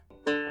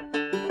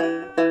We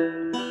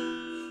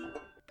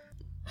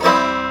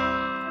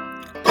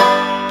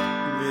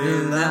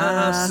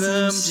lost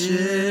some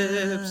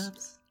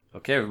ships.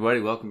 Okay,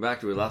 everybody, welcome back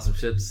to We Lost Some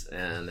Ships,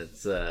 and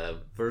it's episode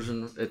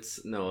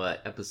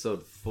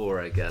 4,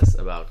 I guess,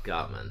 about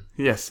Gottman.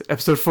 Yes,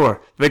 episode 4,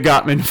 The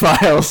Gottman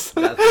Files.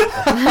 That's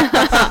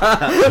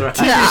right.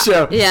 TV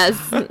show. Yes,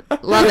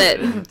 love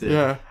it.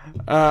 Yeah.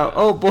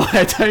 Oh boy,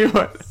 I tell you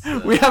what,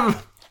 we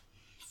have.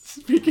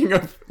 Speaking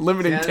of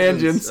limiting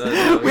tangents,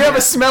 we have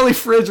a smelly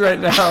fridge right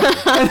now,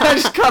 and I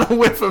just caught a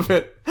whiff of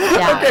it.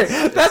 Yeah.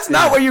 Okay, that's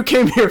not what you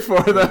came here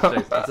for, though.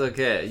 It's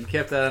okay. You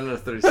kept that under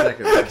 30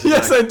 seconds.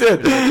 Yes, I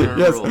did.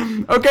 Yes.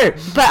 Okay.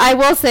 But I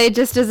will say,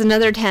 just as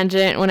another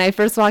tangent, when I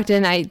first walked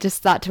in, I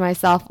just thought to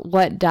myself,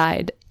 what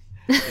died?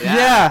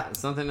 Yeah.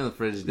 Something in the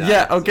fridge died.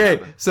 Yeah,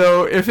 okay.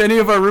 So if any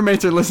of our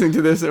roommates are listening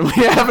to this and we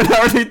haven't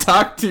already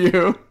talked to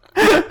you,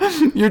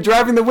 you're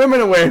driving the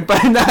women away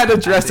by not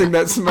addressing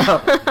that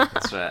smell.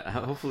 That's right.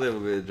 Hopefully it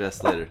will be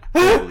addressed later.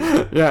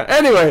 Hopefully. Yeah,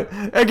 anyway,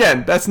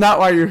 again, that's not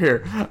why you're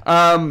here.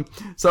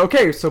 So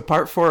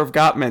part 4 of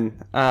Gottman.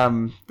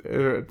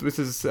 This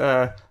is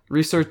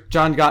research,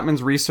 John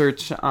Gottman's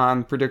research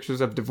on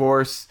predictors of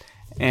divorce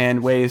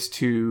and ways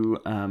to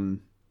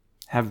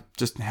have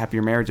just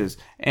happier marriages.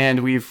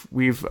 And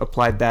we've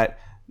applied that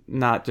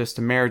not just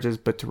to marriages,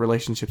 but to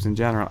relationships in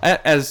general,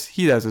 as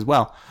he does as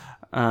well.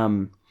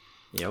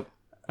 Yep.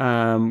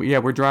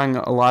 We're drawing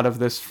a lot of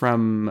this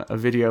from a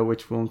video,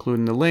 which we'll include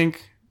in the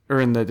link or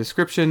in the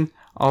description.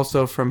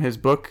 Also from his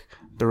book,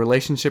 The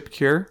Relationship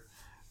Cure.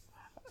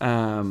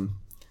 Viviana,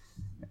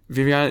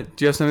 do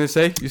you have something to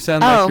say? You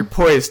sound like you're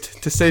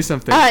poised to say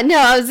something. No,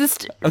 I was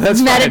just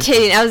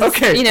meditating. Fine. I was just,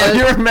 okay,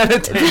 you were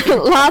meditating.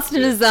 lost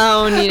in a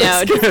zone,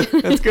 That's good.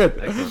 That's good.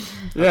 Excellent.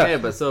 Yeah. Okay,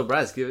 but so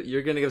Bryce,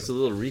 you're going to give us a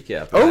little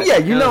recap. Oh right? yeah,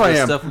 you know I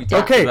am. Stuff we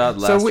talked about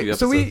last few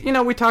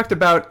episodes. we talked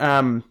about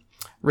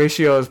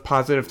ratios,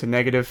 positive to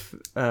negative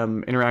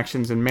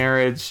interactions in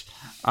marriage.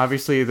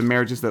 Obviously, the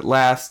marriages that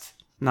last.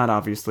 Not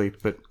obviously,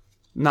 but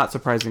not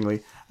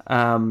surprisingly.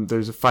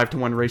 There's a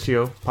 5-to-1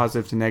 ratio,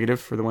 positive to negative,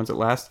 for the ones that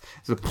last.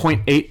 There's a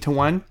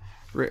 0.8-to-1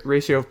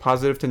 ratio of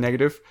positive to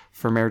negative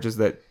for marriages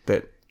that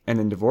end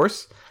in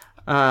divorce.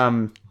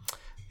 In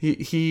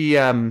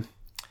John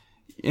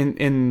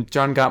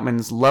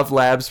Gottman's Love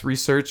Labs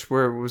research,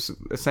 where it was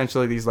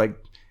essentially these like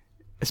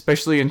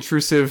especially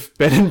intrusive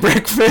bed and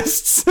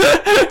breakfasts,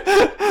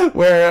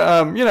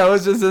 where it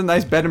was just a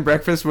nice bed and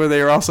breakfast where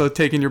they were also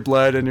taking your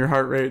blood and your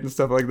heart rate and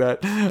stuff like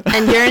that.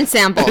 And urine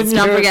samples.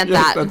 Don't forget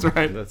that. That's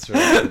right. That's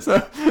right.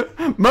 So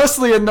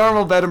mostly a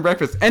normal bed and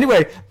breakfast.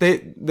 Anyway,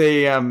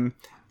 the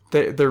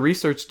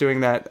research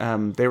doing that,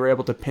 they were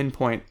able to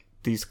pinpoint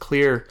these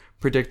clear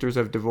predictors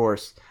of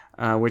divorce,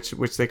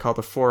 which they call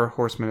the 4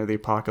 horsemen of the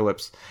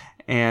apocalypse.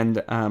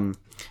 And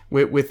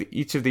with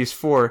each of these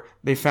 4,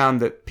 they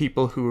found that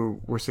people who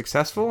were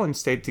successful and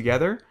stayed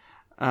together,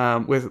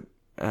 they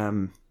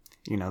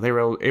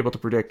were able to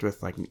predict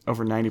with like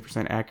over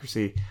 90%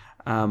 accuracy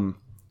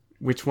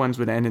which ones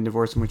would end in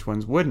divorce and which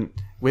ones wouldn't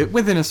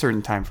within a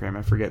certain time frame.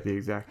 I forget the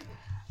exact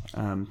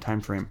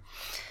time frame,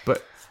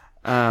 but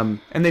and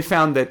they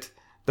found that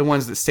the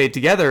ones that stayed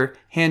together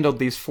handled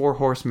these 4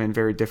 horsemen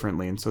very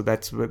differently, and so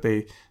that's what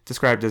they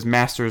described as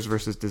masters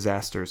versus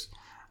disasters.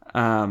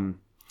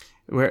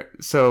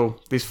 So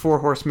these 4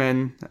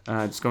 horsemen,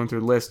 just going through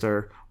the list,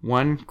 are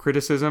 1,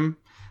 criticism,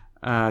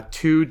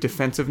 2,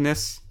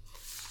 defensiveness,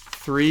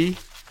 3,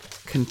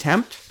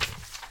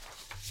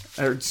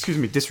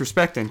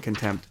 disrespect and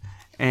contempt,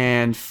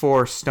 and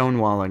 4,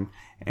 stonewalling.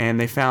 And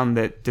they found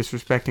that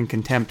disrespect and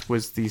contempt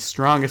was the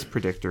strongest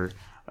predictor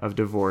of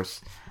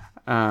divorce.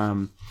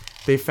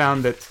 They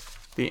found that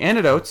the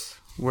antidotes,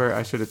 where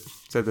I should have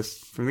said this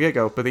from the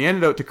get-go, but the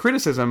antidote to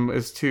criticism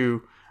is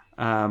to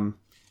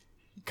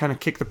kind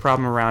of kick the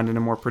problem around in a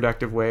more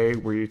productive way,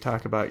 where you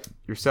talk about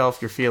yourself,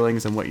 your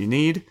feelings, and what you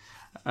need,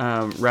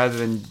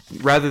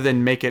 rather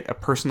than make it a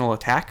personal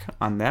attack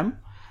on them.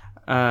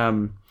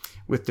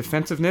 With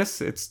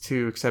defensiveness, it's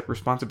to accept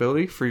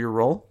responsibility for your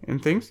role in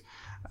things.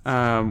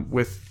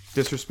 With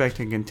disrespect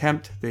and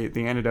contempt,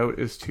 the antidote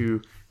is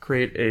to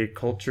create a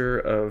culture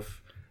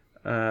of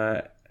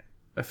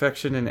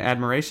affection and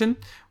admiration,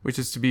 which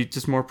is to be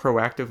just more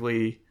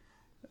proactively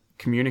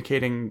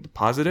communicating the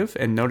positive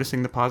and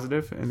noticing the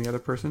positive in the other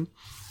person.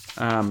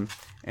 And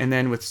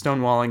then with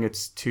stonewalling,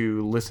 it's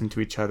to listen to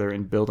each other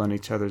and build on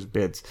each other's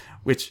bids,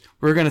 which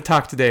we're going to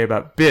talk today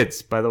about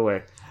bids, by the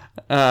way.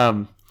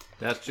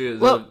 That's true.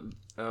 Well,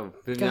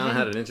 Viviana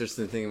had an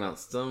interesting thing about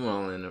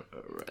stonewalling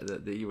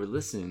that you were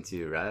listening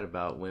to, right?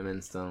 About women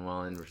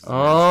stonewalling versus men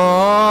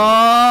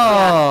stonewalling.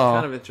 Yeah,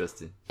 kind of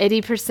interesting.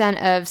 80%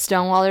 of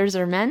stonewallers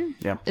are men?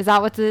 Yeah. Is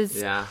that what the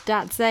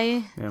stats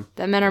say? Yeah.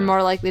 That men are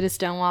more likely to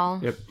stonewall?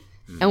 Yep.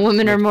 And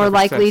women are more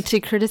likely sense. to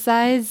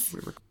criticize?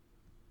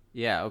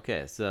 Yeah,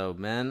 okay. So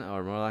men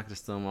are more likely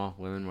to stonewall,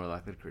 women more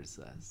likely to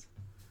criticize.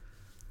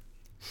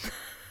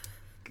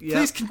 Yep.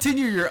 Please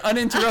continue your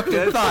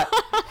uninterrupted thought.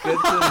 Good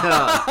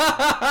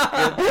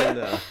to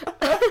know.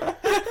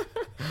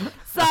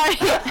 Sorry.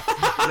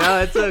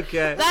 No, it's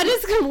okay. That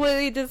is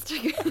completely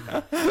distracting.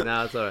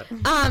 No, it's all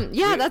right.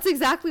 Yeah, that's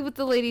exactly what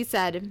the lady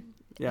said.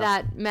 Yeah.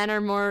 That men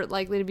are more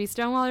likely to be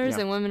stonewallers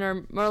and women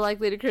are more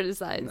likely to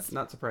criticize.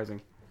 Not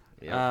surprising.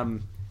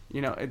 Yep.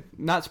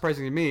 Not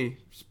surprising to me,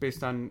 just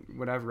based on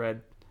what I've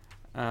read.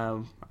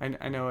 I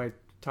know I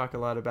talk a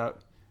lot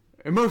about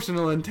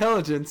Emotional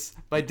Intelligence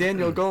by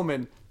Daniel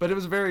Goleman, but it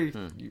was a very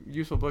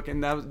useful book,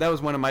 and that was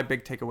one of my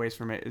big takeaways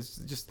from it, is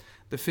just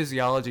the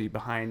physiology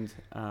behind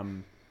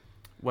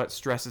what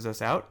stresses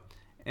us out,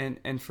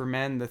 and for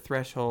men, the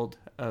threshold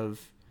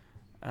of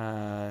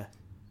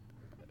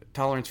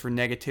tolerance for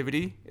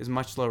negativity is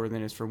much lower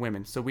than it is for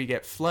women. So we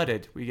get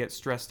flooded, we get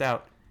stressed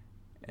out.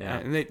 Yeah.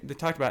 And they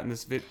talked about in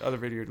this other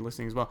video you're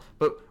listening as well.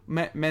 But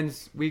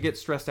we get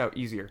stressed out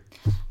easier.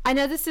 I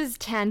know this is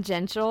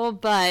tangential,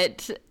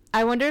 but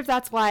I wonder if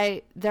that's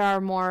why there are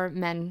more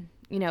men,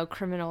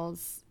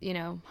 criminals,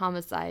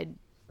 homicide,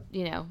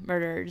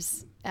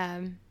 murders.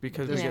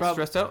 Because they get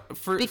stressed out.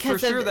 For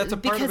sure, that's a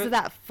part of it. Because of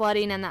that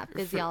flooding and that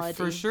physiology.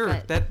 For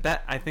sure.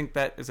 That I think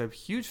that is a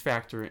huge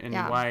factor in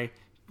why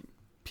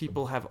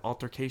people have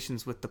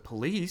altercations with the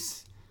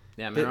police.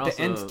 Yeah, I mean, that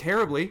ends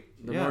terribly.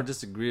 They're more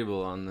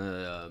disagreeable on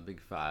the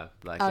Big Five.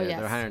 Like,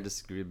 they're higher in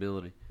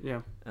disagreeability.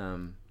 Yeah.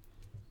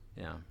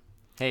 Yeah.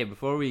 Hey,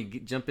 before we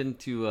jump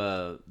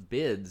into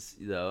bids,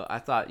 though, I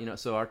thought,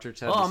 so our church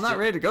has... Oh, I'm not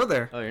ready to go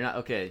there. Oh, you're not?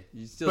 Okay.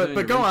 You still doing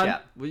your go recap.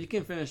 on. Well, you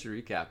can finish your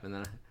recap, and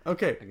then I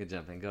can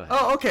jump in. Go ahead.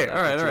 Oh, okay.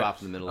 All right.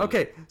 Off in the middle of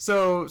okay. it.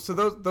 So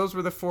those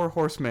were the four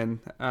horsemen.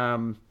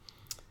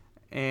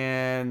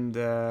 And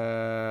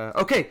then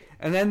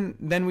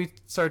we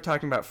started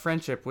talking about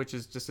friendship, which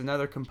is just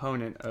another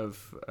component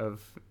of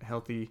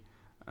healthy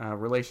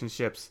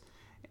relationships.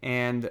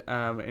 And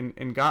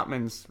in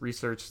Gottman's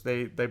research,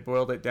 they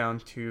boiled it down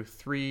to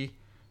 3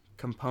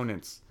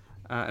 components.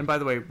 And by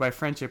the way, by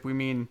friendship we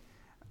mean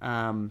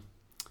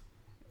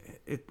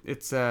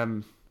it's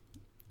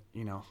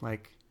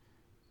like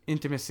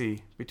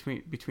intimacy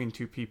between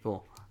two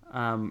people,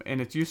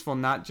 and it's useful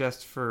not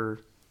just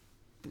for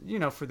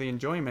the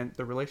enjoyment,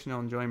 the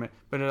relational enjoyment,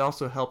 but it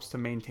also helps to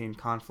maintain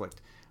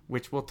conflict,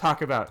 which we'll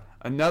talk about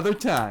another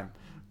time.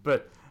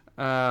 But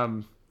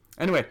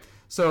anyway,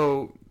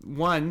 so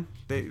one,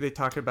 they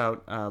talk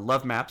about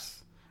love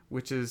maps,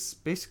 which is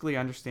basically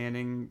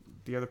understanding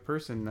the other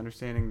person,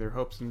 understanding their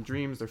hopes and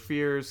dreams, their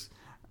fears,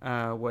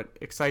 what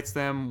excites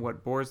them,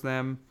 what bores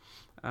them,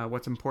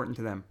 what's important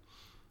to them.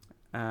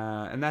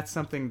 And that's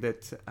something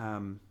that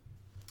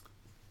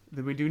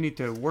we do need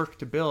to work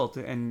to build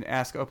and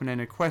ask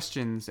open-ended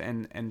questions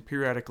and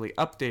periodically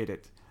update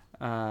it.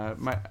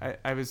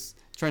 I was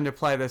trying to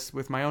apply this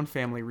with my own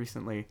family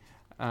recently,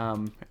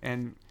 and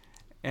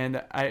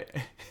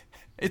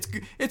it's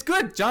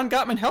good. John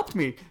Gottman helped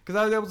me because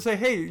I was able to say,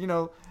 hey,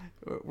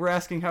 we're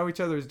asking how each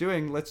other is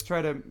doing. Let's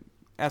try to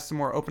ask some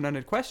more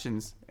open-ended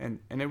questions, and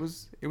it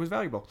was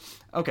valuable.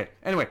 Okay.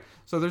 Anyway,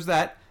 so there's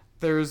that.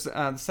 There's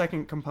the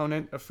second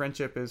component of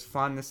friendship is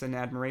fondness and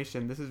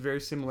admiration. This is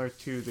very similar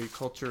to the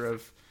culture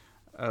of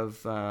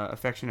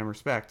affection and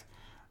respect,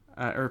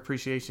 or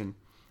appreciation.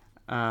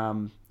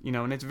 And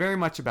it's very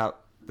much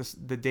about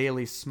the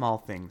daily small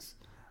things.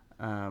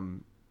 The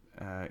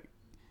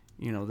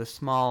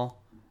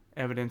small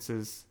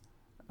evidences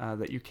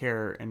that you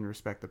care and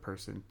respect the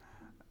person.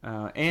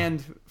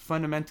 And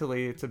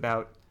fundamentally, it's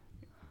about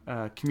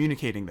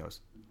communicating those.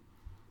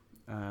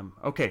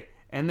 Okay.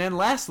 And then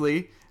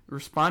lastly,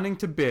 responding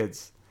to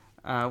bids,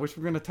 which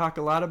we're going to talk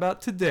a lot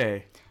about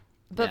today.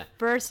 But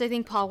first, I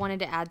think Paul wanted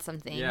to add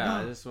something.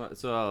 Yeah, I just want,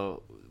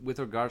 so with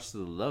regards to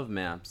the love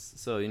maps,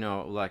 so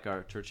like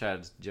our church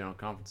had general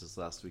conferences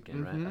last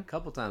weekend, right? A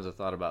couple times I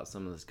thought about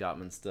some of this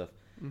Gottman stuff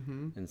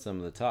in some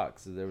of the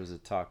talks. So there was a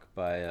talk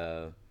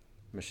by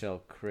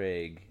Michelle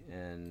Craig,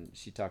 and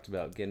she talked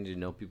about getting to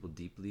know people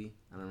deeply.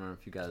 I don't remember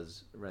if you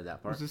guys read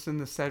that part. Was this in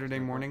the Saturday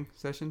morning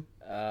session?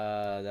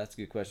 That's a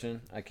good question.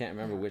 I can't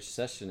remember which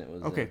session it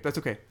was. Okay, in. That's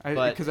okay.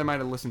 Because I might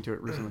have listened to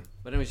it recently.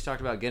 But anyway, she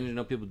talked about getting to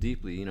know people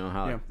deeply.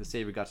 How the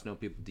Savior got to know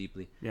people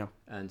deeply. Yeah.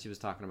 And she was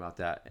talking about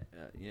that.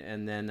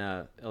 And then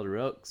Elder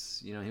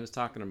Oaks, he was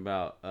talking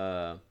about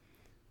love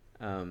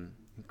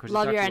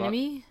your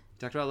enemy. He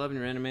talked about loving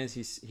your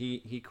enemies.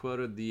 He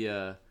quoted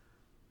the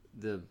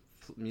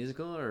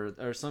musical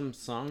or some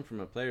song from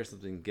a play or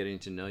something, Getting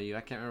to Know You.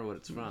 I can't remember what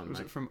it's from. Was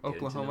it from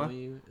Oklahoma?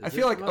 I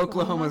feel like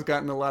Oklahoma's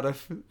gotten a lot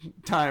of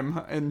time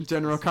in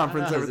general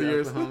conference over the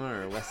years.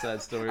 Oklahoma or West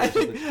Side Story or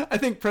I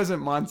think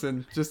President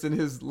Monson, just in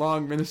his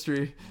long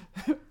ministry,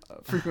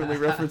 frequently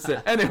referenced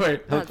it. Anyway,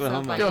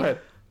 Oklahoma. Go ahead.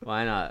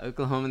 Why not?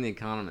 Oklahoma and The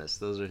Economist.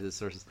 Those are his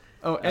sources.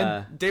 Oh,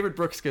 and David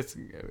Brooks gets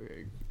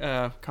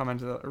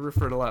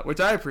referred a lot, which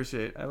I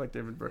appreciate. I like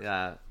David Brooks.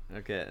 Yeah.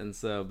 Okay. And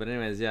so, but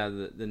anyways,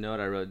 the note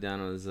I wrote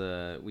down was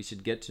we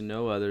should get to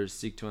know others,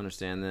 seek to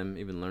understand them,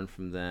 even learn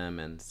from them,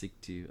 and seek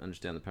to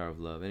understand the power of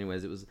love.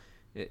 Anyways,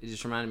 it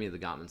just reminded me of the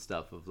Gottman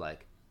stuff of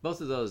like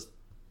both of those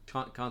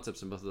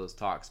concepts and both of those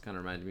talks kind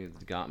of reminded me of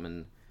the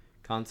Gottman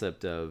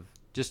concept of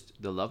just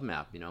the love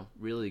map,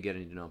 really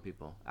getting to know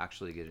people,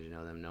 actually getting to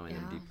know them, knowing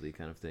them deeply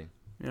kind of thing.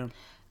 Yeah.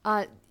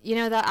 That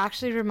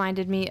actually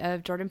reminded me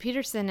of Jordan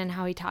Peterson and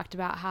how he talked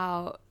about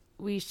how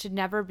we should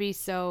never be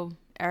so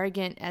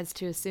arrogant as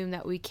to assume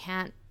that we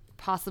can't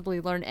possibly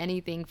learn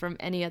anything from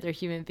any other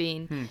human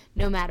being,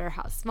 no matter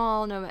how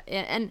small.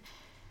 And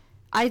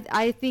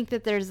I think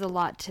that there's a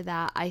lot to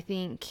that. I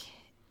think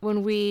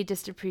when we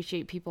just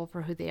appreciate people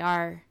for who they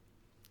are,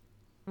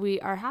 we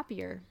are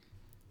happier.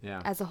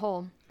 Yeah. As a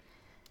whole.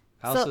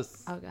 Go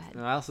ahead.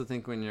 I also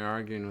think when you're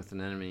arguing with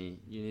an enemy,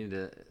 you need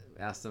to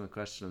ask them a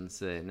question and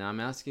say, "Now I'm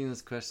asking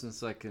this question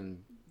so I can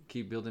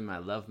keep building my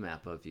love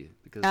map of you,"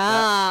 because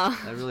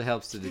that really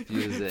helps to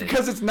diffuse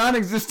because it's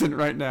non-existent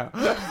right now.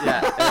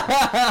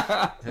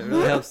 Yeah, it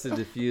really helps to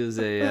diffuse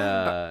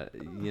an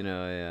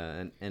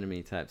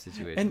enemy type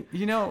situation. And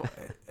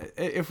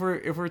if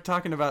we're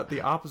talking about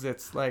the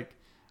opposites, like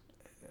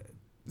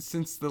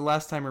since the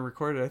last time I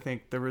recorded, I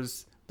think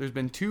there's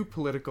been 2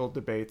 political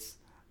debates.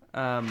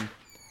 The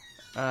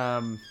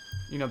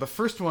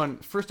first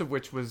of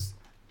which was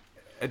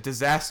a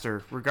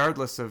disaster,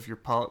 regardless of your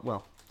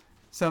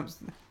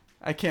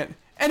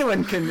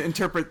anyone can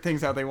interpret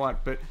things how they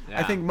want, but yeah.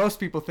 I think most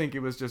people think it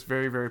was just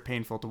very, very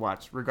painful to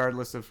watch,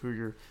 regardless of who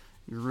you're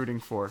rooting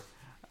for.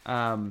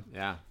 In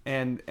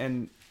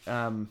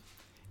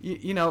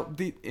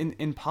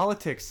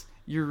politics,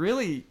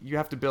 you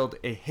have to build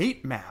a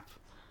hate map,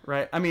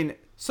 right? I mean,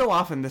 so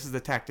often this is the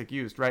tactic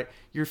used, right?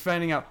 You're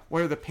finding out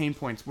what are the pain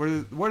points, what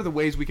are the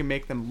ways we can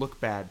make them look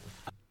bad.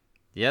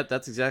 Yep,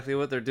 that's exactly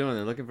what they're doing.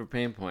 They're looking for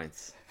pain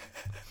points.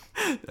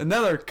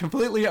 Another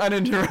completely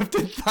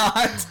uninterrupted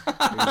thought.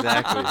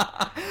 Exactly.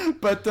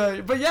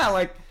 But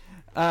yeah,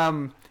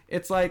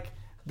 it's like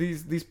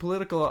these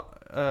political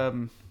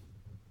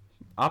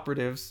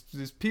operatives,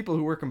 these people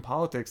who work in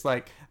politics,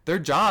 like their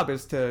job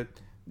is to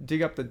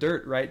dig up the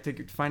dirt, right?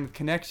 To find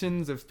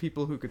connections of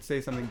people who could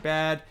say something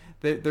bad.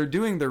 They're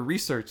doing their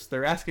research.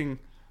 They're asking,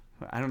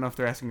 I don't know if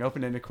they're asking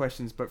open-ended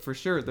questions, but for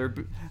sure they're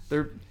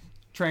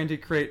trying to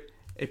create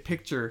a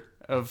picture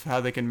of how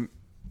they can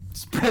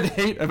spread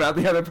hate about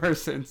the other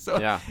person. So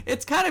yeah.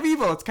 It's kind of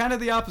evil. It's kind of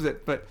the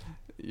opposite, but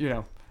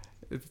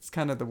it's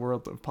kind of the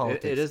world of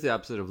politics. It is the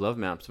opposite of love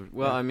maps.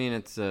 Well, yeah. I mean,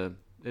 it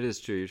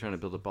is true. You're trying to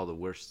build up all the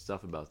worst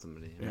stuff about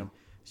somebody. Yeah.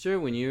 Sure,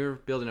 when you're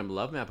building up a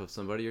love map of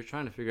somebody, you're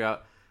trying to figure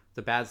out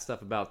the bad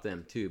stuff about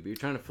them too, but you're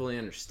trying to fully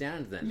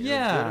understand them. Good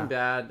and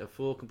bad, a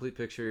full, complete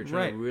picture. You're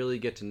trying to really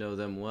get to know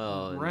them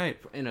well, right?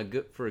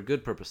 For a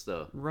good purpose,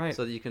 though, right?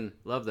 So that you can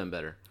love them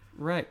better,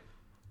 right?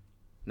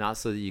 Not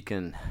so that you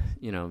can,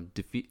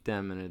 defeat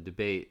them in a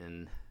debate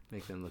and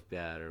make them look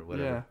bad or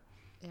whatever.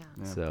 Yeah.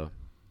 So,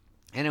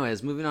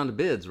 anyways, moving on to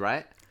bids,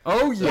 right?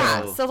 Oh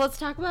yeah. So let's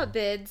talk about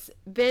bids.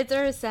 Bids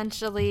are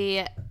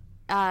essentially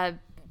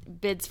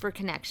bids for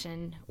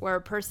connection, where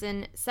a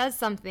person says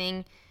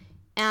something.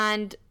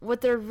 And what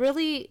they're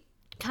really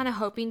kind of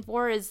hoping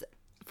for is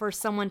for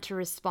someone to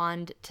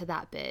respond to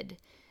that bid.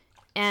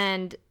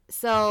 And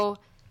so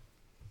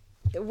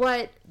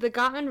what the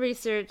Gottman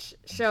research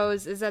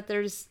shows is that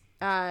there's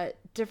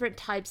different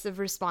types of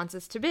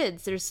responses to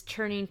bids. There's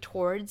turning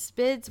towards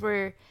bids,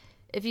 where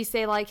if you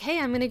say like, hey,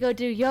 I'm going to go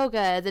do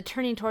yoga, the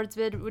turning towards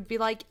bid would be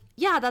like,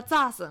 yeah, that's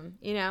awesome,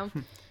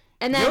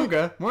 And then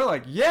yoga, more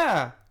like,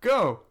 yeah,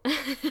 go.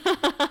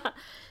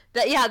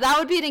 That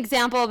would be an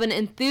example of an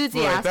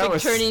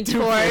enthusiastic turning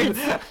towards.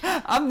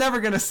 I'm never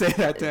going to say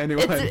that to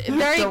anyone.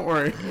 Don't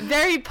worry.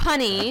 Very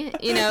punny,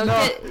 No.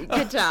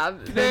 Good job.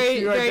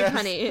 Very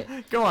punny.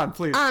 Go on,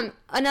 please.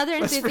 Another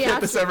enthusiastic. Let's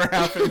forget this ever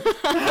happened.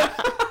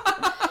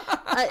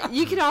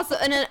 You could also,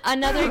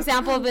 another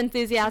example of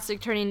enthusiastic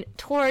turning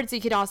towards,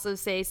 you could also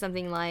say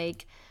something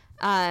like,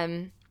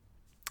 oh,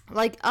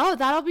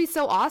 that'll be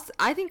so awesome.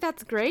 I think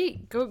that's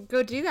great. Go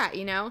do that,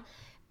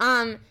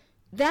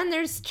 Then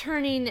there's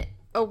turning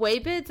away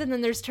bids, and then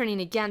there's turning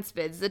against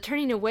bids. The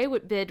turning away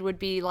bid would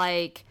be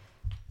like,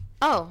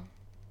 oh,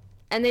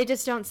 and they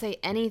just don't say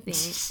anything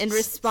in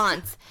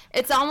response.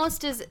 It's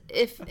almost as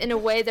if, in a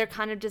way, they're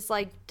kind of just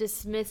like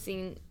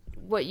dismissing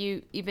what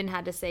you even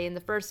had to say in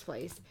the first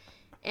place.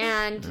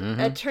 And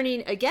a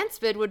turning against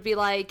bid would be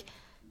like,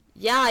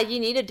 yeah, you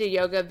need to do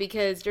yoga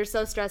because you're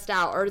so stressed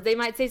out. Or they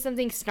might say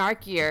something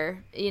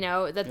snarkier,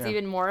 that's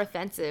even more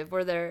offensive,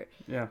 where they're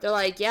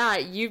like, yeah,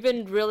 you've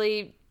been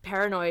really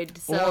paranoid,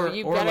 so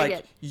you better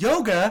get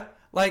yoga.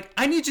 Like,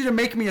 I need you to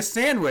make me a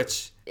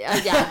sandwich.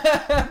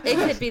 Yeah, it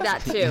could be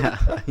that too.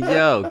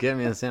 Yo, get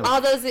me a sandwich.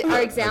 All those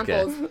are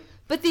examples. Okay.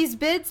 But these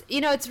bids,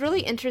 it's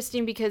really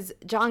interesting because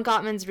John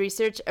Gottman's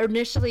research,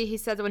 initially he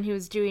said that when he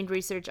was doing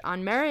research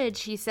on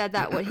marriage, he said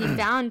that what he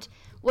found,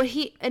 what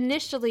he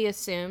initially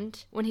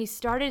assumed when he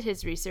started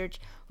his research,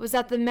 was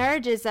that the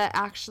marriages that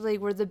actually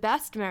were the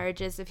best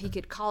marriages, if he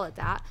could call it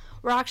that,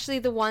 were actually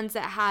the ones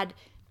that had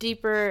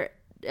deeper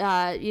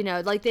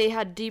they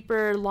had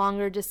deeper,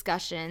 longer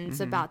discussions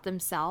about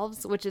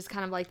themselves, which is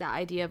kind of like the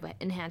idea of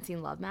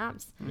enhancing love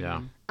maps.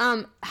 Yeah.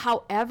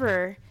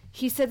 However,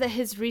 he said that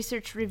his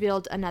research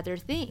revealed another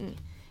thing.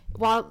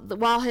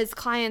 While his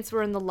clients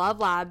were in the love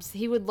labs,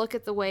 he would look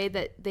at the way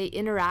that they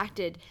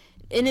interacted.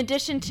 In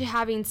addition to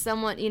having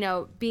someone,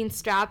 being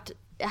strapped,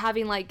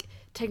 having like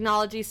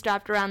technology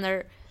strapped around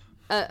their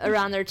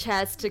around their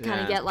chest to kind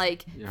of get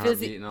like your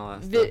heartbeat and all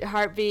that stuff.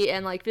 heartbeat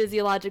and like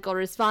physiological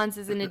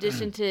responses, in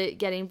addition to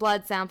getting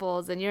blood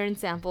samples and urine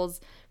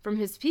samples from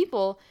his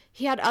people.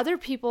 He had other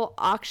people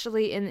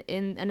actually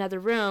in another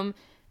room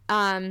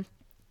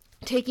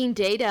taking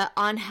data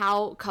on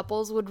how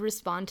couples would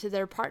respond to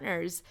their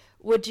partners.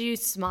 Would you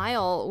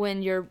smile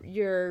when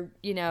you're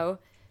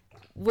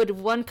would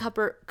one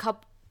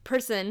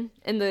person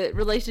in the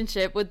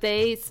relationship, would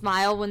they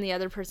smile when the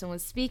other person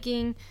was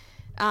speaking?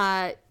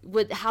 How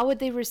would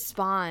they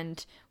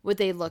respond? Would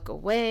they look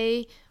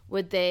away?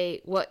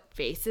 What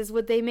faces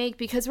would they make?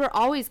 Because we're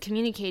always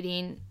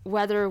communicating,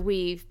 whether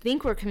we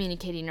think we're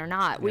communicating or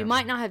not. We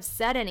might not have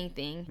said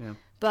anything,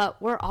 but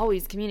we're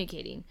always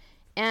communicating.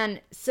 And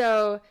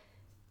so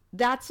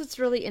that's what's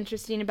really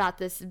interesting about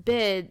this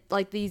bid,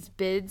 like these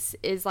bids,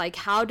 is like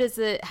how is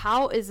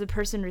the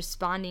person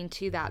responding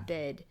to that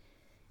bid?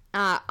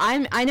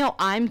 I know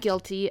I'm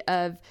guilty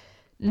of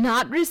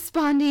not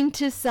responding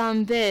to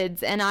some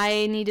bids, and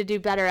I need to do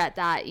better at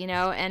that,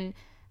 and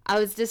I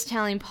was just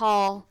telling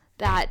Paul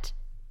that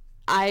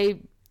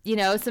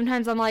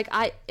sometimes I'm like,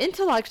 I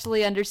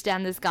intellectually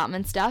understand this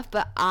Gottman stuff,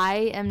 but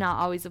I am not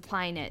always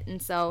applying it.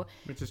 And so,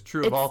 which is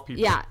true of all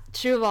people. Yeah,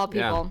 true of all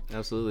people. Yeah,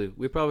 absolutely.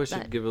 We probably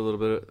should give a little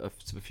bit of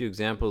a few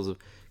examples of,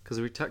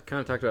 because we kind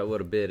of talked about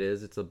what a bid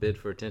is. It's a bid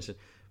for attention,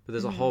 but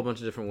there's a whole bunch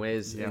of different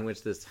ways in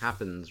which this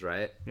happens,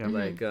 right? Yeah.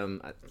 Like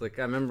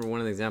I remember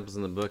one of the examples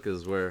in the book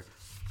is where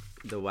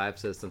the wife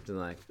says something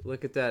like,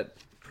 "Look at that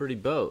pretty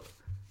boat,"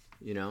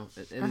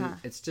 and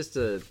it's just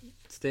a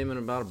statement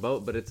about a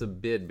boat, but it's a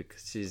bid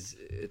because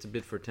it's a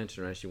bid for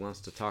attention, right? She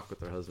wants to talk with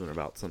her husband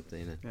about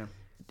something.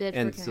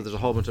 And so there's a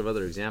whole bunch of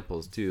other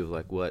examples too, of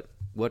like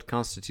what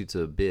constitutes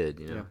a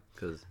bid,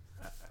 because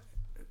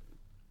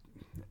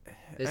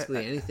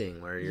basically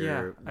anything where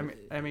you're.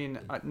 I mean,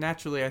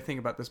 naturally, I think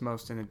about this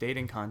most in a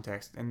dating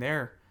context, and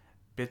there,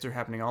 bids are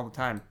happening all the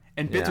time,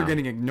 and bids are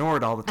getting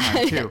ignored all the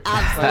time too.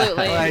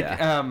 Absolutely.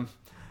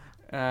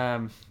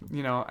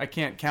 I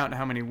can't count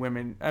how many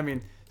women. I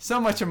mean, so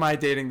much of my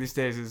dating these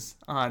days is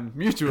on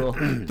Mutual,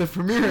 the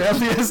premier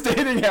LDS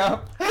dating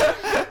app.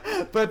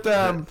 But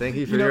thank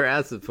you for your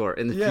ad support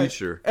in the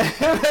future.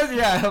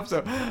 Yeah, I hope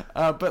so.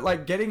 But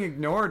like getting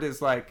ignored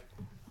is like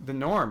the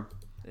norm.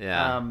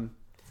 Yeah.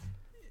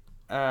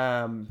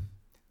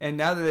 And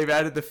now that they've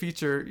added the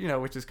feature,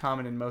 which is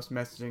common in most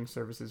messaging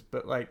services,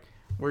 but like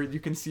where you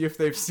can see if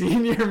they've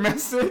seen your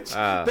message,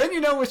 then you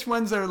know which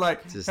ones are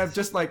like have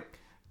just like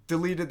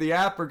deleted the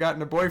app or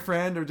gotten a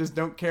boyfriend or just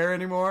don't care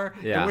anymore,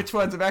 and which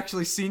ones have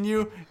actually seen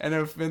you and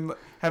have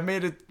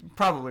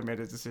probably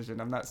made a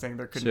decision. I'm not saying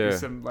there couldn't be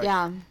some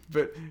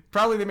but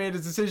probably they made a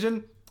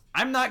decision.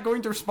 I'm not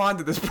going to respond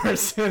to this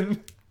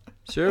person.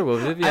 Sure. Well,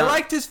 Vivian, I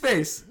liked his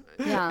face.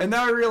 Yeah. And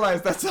now I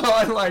realize that's all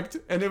I liked,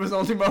 and it was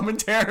only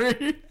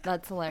momentary.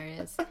 That's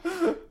hilarious.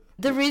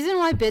 The reason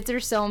why bids are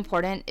so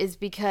important is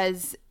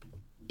because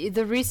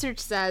the research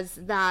says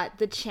that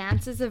the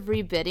chances of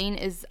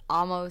rebidding is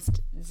almost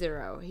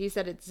zero. He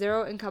said it's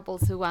zero in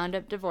couples who wound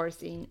up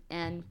divorcing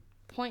and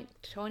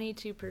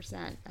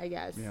 0.22%, I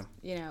guess,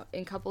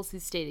 in couples who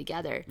stay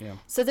together. Yeah.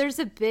 So there's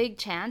a big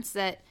chance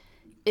that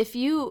if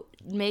you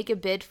make a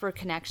bid for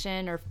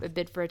connection or a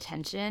bid for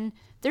attention,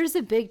 there's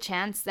a big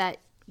chance that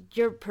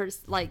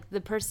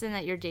the person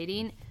that you're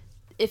dating,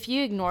 if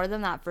you ignore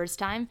them that first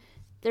time,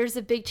 there's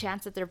a big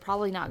chance that they're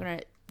probably not going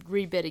to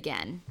rebid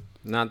again.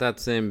 Not that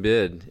same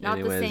bid. Not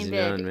anyways, the same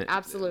bid.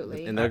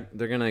 Absolutely. And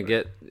they're gonna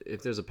get,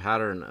 if there's a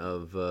pattern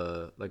of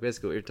like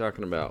basically what you're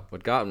talking about.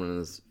 What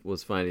Gottman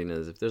was finding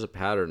is if there's a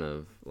pattern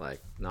of like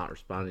not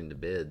responding to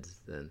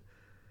bids, then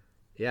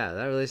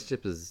that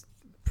relationship is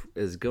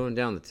going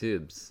down the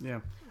tubes. Yeah.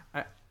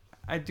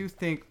 I do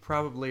think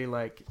probably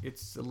like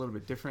it's a little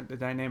bit different. The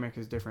dynamic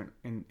is different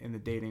in the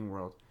dating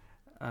world.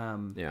 I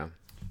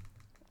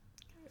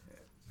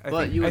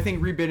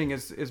think rebidding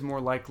is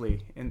more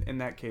likely in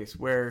that case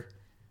where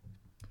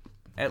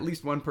at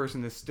least one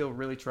person is still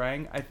really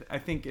trying. I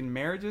think in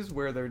marriages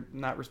where they're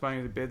not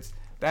responding to bids,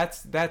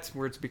 that's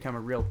where it's become a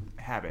real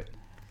habit.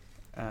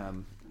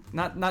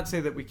 Not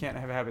say that we can't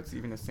have habits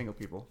even as single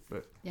people,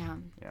 but yeah.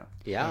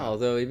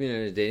 Although even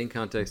in a dating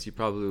context, you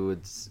probably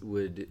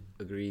would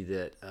agree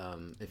that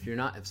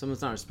if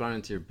someone's not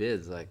responding to your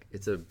bids, like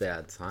it's a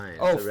bad sign.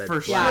 It's a red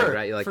flag, sure,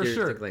 right? Like for you're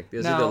sure. thinking, like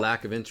there's either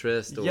lack of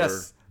interest or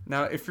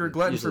Now, if you're a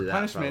glutton for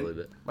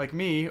punishment, like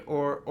me,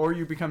 or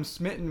you become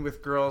smitten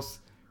with girls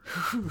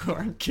who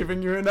aren't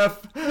giving you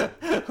enough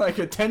like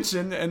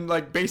attention and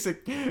like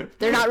basic,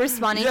 they're not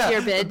responding to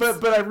your bids.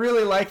 But I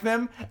really like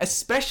them,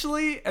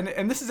 especially,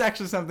 and this is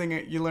actually something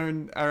that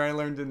I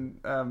learned in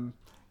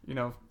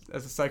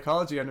as a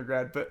psychology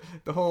undergrad. But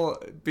the whole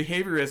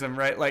behaviorism,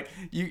 right? Like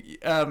you,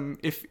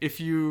 if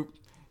you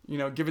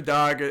give a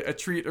dog a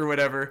treat or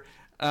whatever,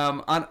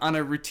 on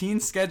a routine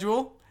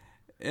schedule,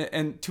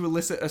 and to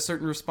elicit a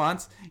certain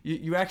response,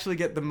 you actually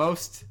get the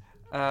most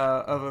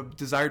of a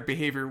desired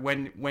behavior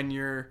when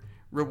your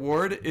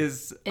reward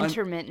is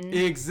intermittent.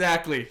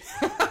 Exactly.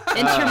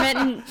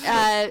 Intermittent.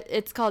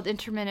 It's called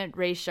intermittent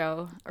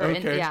ratio.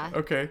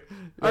 Okay.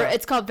 Or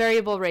it's called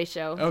variable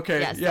ratio. Okay,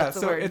 yes, yeah. that's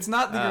the So word. it's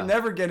not that you're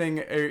never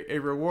getting a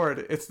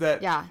reward. It's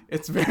that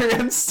it's very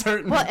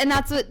uncertain. Well, and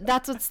that's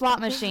what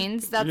slot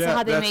machines. That's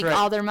how they make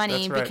all their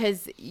money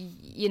because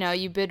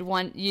you bid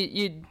one,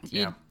 you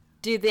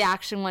do the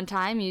action one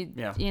time, you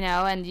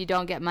know, and you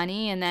don't get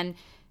money, and then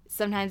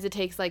sometimes it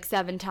takes like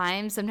 7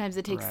 times, sometimes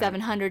it takes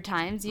 700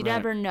 times. You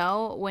never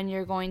know when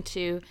you're going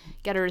to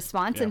get a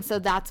response, and so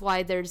that's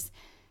why there's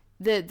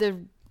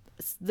the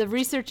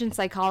research in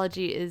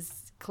psychology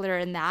is clear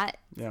in that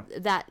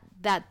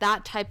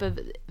that type of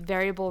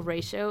variable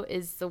ratio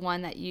is the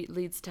one that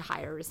leads to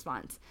higher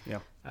response. Yeah.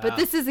 But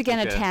this is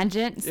again a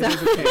tangent. So. It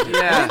is a tangent.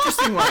 An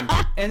interesting one,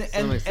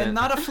 and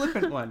not a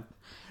flippant one.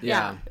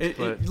 Yeah.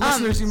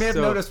 Listeners, you may have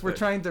noticed we're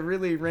trying to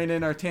really rein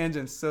in our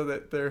tangents so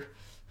that they're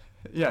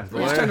we're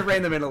just trying to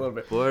rein them in a little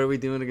bit. Boy, are we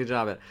doing a good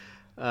job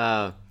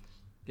at.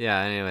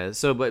 Anyway,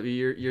 so but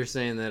you're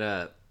saying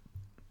that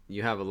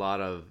you have a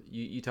lot of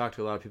you talk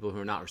to a lot of people who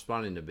are not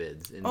responding to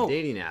bids in a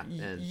dating app.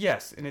 And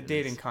yes, in a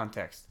dating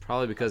context.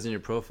 Probably because in your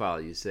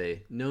profile you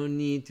say no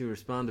need to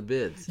respond to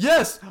bids.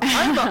 Yes,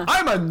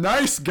 I'm a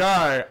nice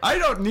guy. I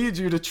don't need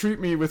you to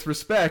treat me with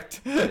respect.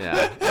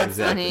 Yeah,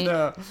 exactly.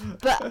 No.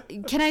 But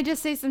can I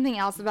just say something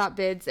else about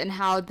bids and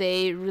how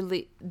they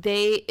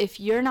if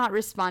you're not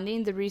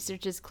responding, the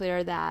research is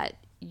clear that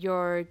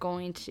you're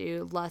going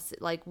to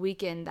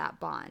weaken that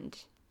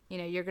bond. You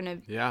know,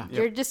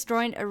 you're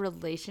destroying a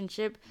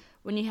relationship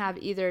when you have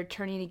either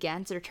turning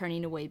against or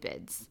turning away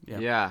bids.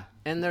 Yeah.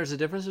 And there's a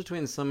difference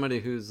between somebody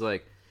who's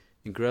like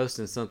engrossed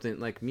in something.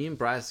 Like me and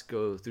Bryce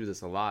go through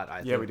this a lot.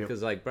 I think, we do.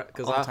 Because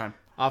all the time.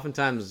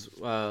 Oftentimes,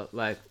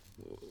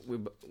 we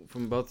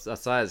from both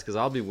sides, because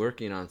I'll be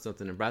working on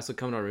something and Bryce will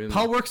come to our room.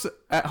 Paul works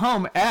at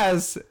home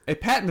as a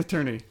patent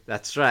attorney.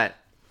 That's right.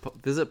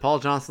 Visit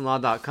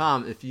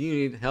pauljohnsonlaw.com if you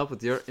need help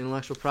with your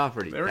intellectual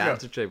property. There we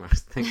Patents go. or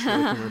trademarks. Thanks for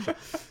the commercial.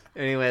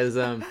 Anyways,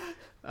 and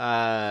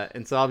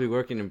so I'll be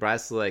working, and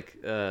Bryce will,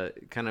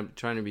 kind of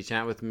trying to be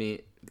chatting with me.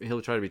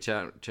 He'll try to be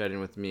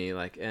chatting with me,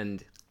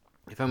 and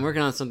if I'm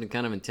working on something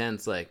kind of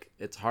intense,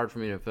 it's hard for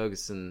me to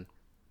focus, and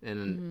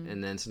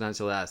then sometimes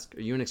he'll ask, "Are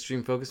you in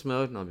extreme focus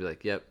mode?" And I'll be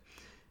like, "Yep,"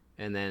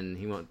 and then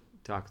he won't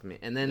talk to me,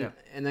 and then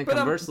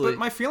conversely, but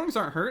my feelings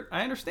aren't hurt.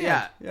 I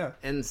understand. Yeah.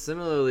 And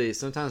similarly,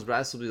 sometimes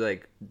Bryce will be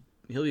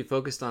he'll be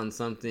focused on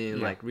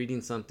something, reading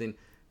something.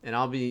 And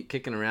I'll be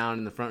kicking around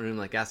in the front room,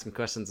 asking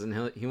questions,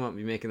 and he won't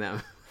be making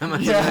that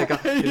much. He's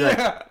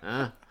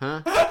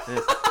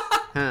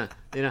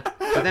you know.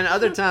 But then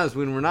other times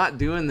when we're not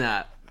doing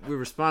that, we're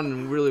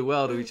responding really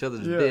well to each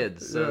other's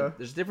bids. So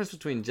there's a difference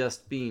between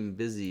just being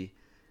busy,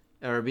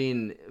 or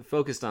being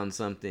focused on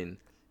something,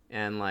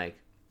 and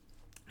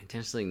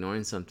intentionally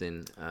ignoring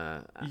something.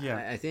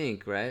 I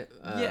think, right?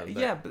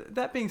 But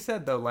that being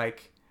said, though,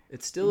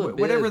 it's still a bid,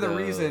 whatever the though,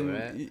 reason,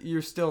 right?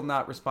 you're still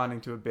not responding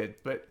to a bid,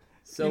 but.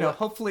 So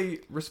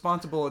hopefully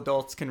responsible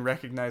adults can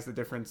recognize the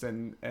difference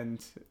and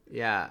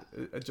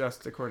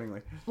adjust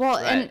accordingly. Well,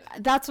 and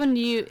that's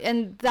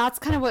that's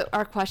kind of what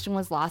our question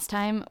was last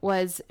time,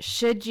 was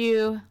should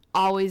you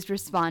always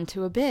respond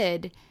to a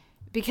bid?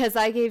 Because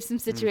I gave some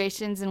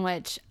situations in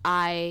which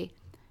I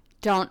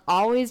don't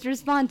always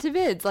respond to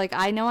bids.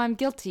 I know I'm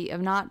guilty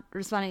of not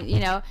responding.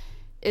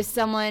 If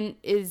someone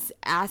is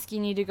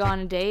asking you to go on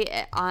a date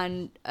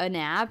on an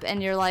app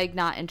and you're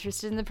not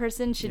interested in the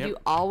person, should you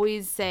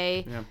always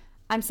say,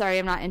 I'm sorry,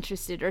 I'm not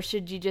interested, or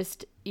should you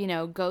just,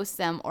 ghost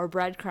them or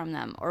breadcrumb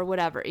them or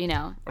whatever, Okay,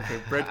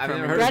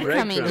 breadcrumbing.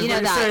 Breadcrumbing,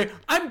 that. Say,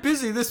 I'm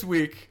busy this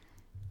week.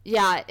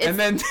 Yeah. And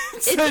then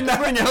say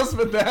nothing else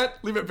but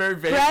that. Leave it very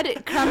vague.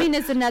 Breadcrumbing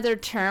is another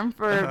term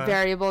for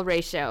variable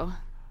ratio.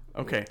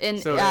 Okay.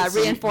 So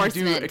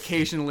reinforcement. You do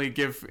occasionally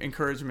give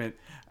encouragement.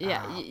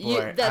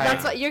 Yeah,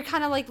 that's what you're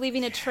kind of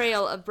leaving a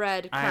trail of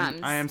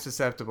breadcrumbs. I am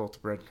susceptible to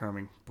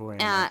breadcrumbing. Boy.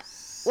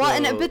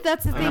 But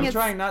that's the thing. I'm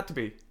trying not to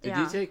be. Did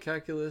you take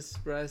calculus,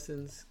 Bryce,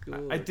 in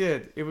school? I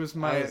did. It was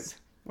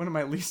one of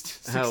my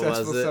least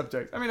successful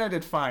subjects. I mean, I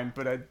did fine,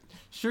 but I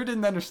sure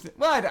didn't understand.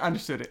 Well, I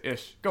understood it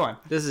ish. Go on.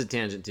 This is a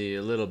tangent to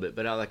you a little bit,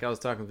 but I was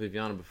talking with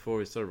Viviana before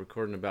we started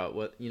recording about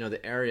what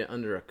the area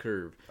under a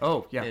curve.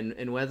 Oh yeah.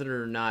 And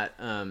whether or not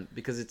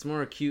because it's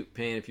more acute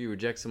pain if you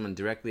reject someone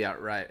directly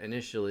outright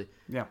initially.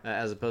 Yeah.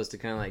 As opposed to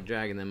kind of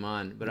dragging them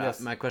on. But yes.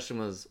 My question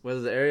was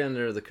whether the area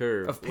under the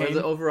curve, of pain, whether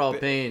the overall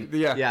pain,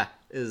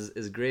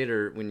 is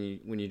greater when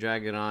you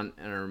drag it on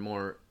and are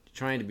more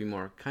trying to be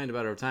more kind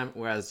about it over time,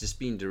 whereas just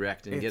being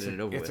direct and getting it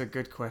over with. It's a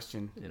good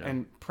question,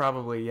 and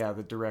probably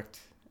the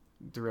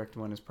direct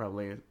one is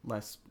probably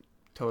less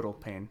total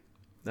pain.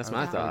 That's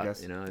my thought.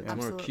 It's Absolutely.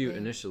 more acute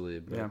initially,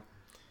 but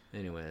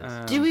anyways.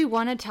 Do we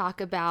want to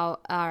talk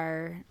about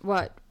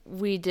what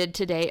we did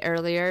today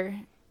earlier?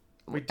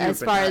 We do, as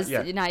but far not as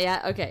yet. Not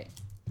yet. Okay.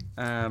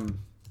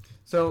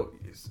 So,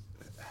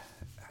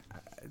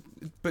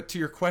 but to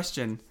your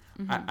question,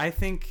 I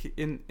think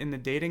in the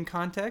dating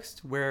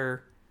context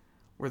where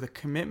the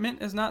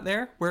commitment is not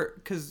there,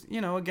 because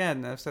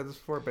again, I've said this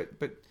before, but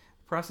the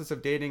process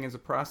of dating is a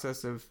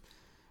process of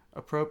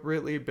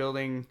appropriately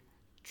building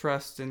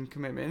trust and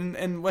commitment.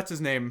 And what's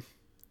his name?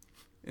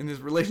 in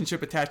his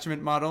relationship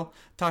attachment model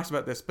talks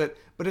about this, but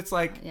it's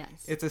like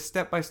it's a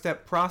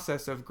step-by-step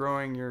process of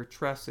growing your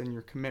trust and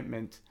your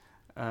commitment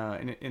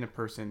in a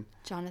person.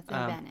 Jonathan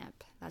Van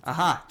Epp.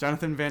 That's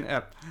Jonathan Van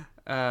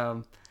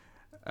Epp.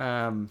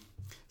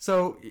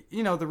 So,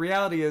 the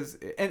reality is,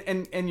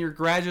 and you're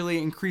gradually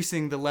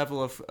increasing the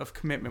level of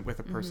commitment with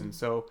a person. Mm-hmm.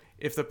 So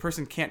if the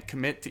person can't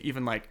commit to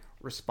even like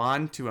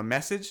respond to a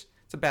message,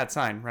 it's a bad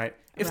sign, right?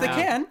 If they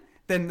can,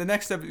 then the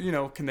next step,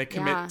 can they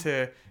commit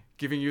to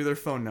giving you their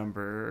phone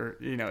number,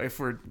 or, if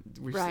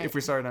if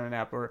we started on an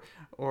app, or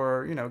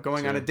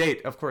going on a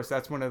date. Of course,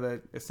 that's one of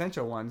the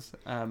essential ones.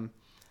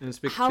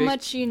 How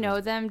much you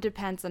know them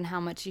depends on how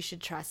much you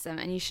should trust them,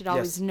 and you should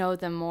always know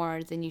them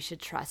more than you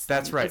should trust them.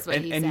 That's right,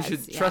 and you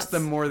should trust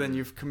them more than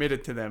you've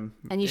committed to them.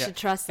 And you should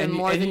trust them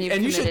more than you've committed to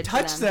them. And you should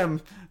touch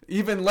them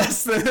even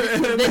less than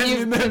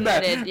you've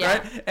committed,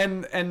 right?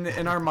 And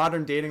in our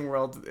modern dating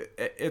world,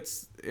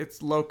 it's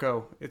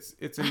loco.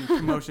 It's in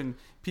commotion.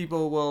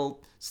 People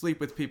will sleep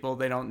with people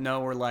they don't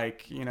know or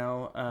like,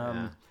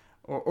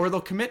 or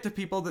they'll commit to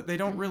people that they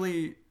don't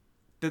really.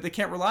 That they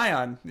can't rely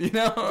on, they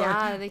can't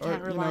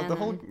rely on the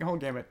whole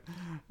gamut.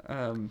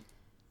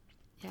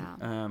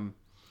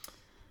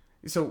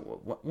 So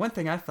one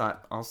thing I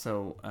thought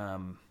also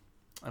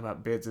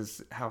about bids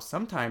is how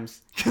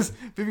sometimes, because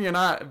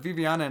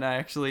Viviana and I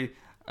actually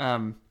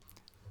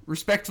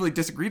respectfully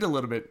disagreed a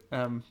little bit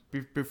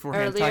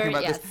beforehand talking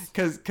about this,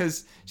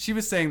 because she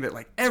was saying that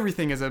like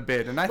everything is a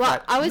bid, and I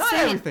thought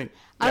everything.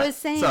 I was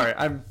saying. Sorry,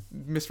 I'm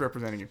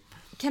misrepresenting you.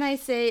 Can I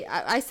say,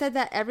 I said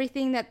that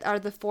everything that are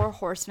the four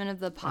horsemen of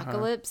the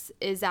apocalypse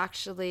is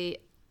actually,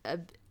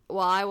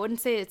 I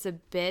wouldn't say it's a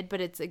bid, but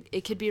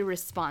it could be a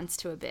response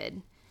to a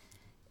bid,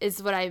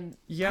 is what I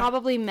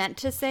probably meant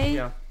to say.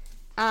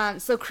 Yeah.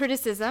 So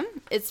criticism,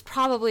 it's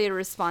probably a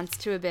response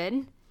to a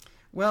bid.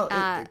 Well,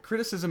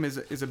 criticism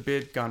is a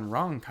bid gone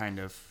wrong, kind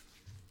of.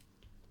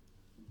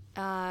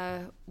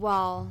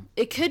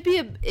 It could be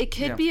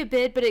a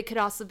bid, but it could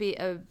also be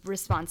a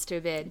response to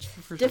a bid.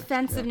 For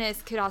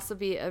defensiveness could also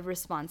be a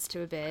response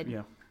to a bid.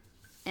 Yeah.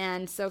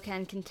 And so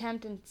can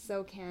contempt, and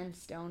so can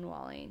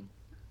stonewalling.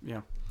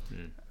 Yeah.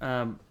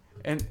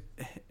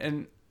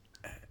 And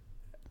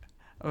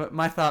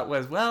my thought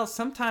was, well,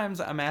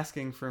 sometimes I'm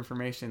asking for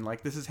information.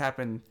 Like this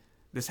happened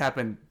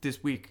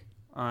this week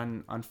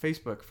on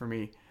Facebook for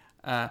me.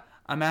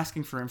 I'm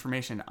asking for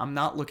information. I'm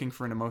not looking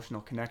for an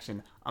emotional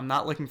connection. I'm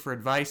not looking for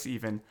advice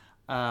even.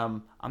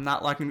 I'm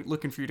not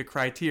looking for you to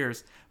cry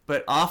tears.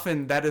 But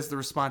often that is the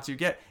response you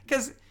get,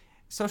 because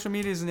social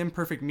media is an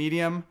imperfect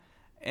medium,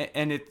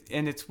 and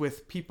it's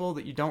with people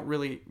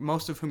that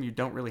most of whom you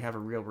don't really have a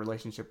real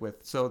relationship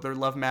with. So their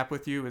love map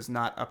with you is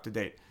not up to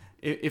date,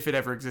 if it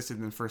ever existed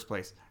in the first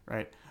place,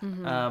 right?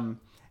 Mm-hmm.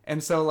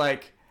 And so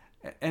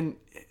and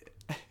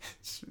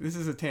this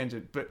is a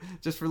tangent, but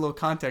just for a little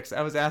context,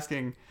 I was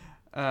asking.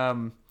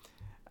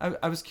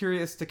 I was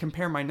curious to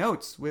compare my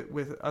notes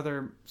with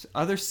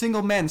other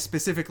single men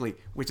specifically,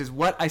 which is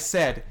what I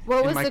said.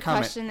 What was the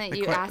question that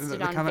you asked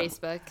it on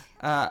Facebook?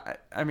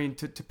 I mean,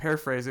 to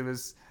paraphrase, it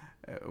was,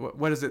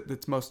 what is it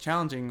that's most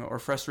challenging or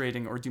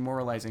frustrating or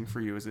demoralizing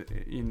for you? Is it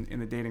in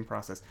the dating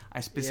process?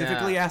 I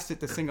specifically asked it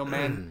to single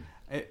men.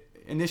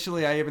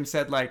 Initially, I even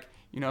said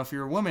if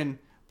you're a woman,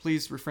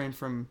 please refrain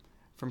from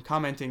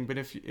commenting. But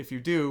if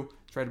you do,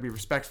 try to be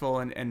respectful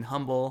and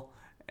humble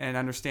and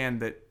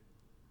understand that.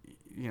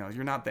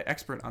 You're not the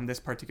expert on this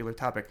particular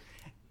topic.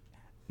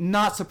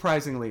 Not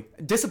surprisingly,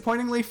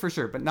 disappointingly for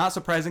sure, but not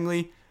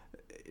surprisingly,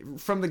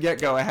 from the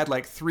get-go, I had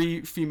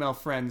 3 female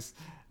friends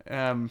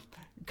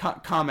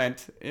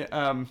comment,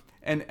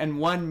 and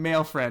one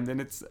male friend,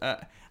 and it's I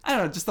don't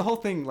know, just the whole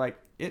thing.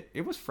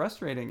 It was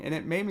frustrating, and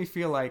it made me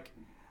feel like,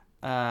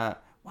 wow,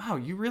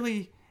 you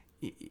really.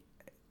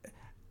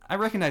 I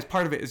recognize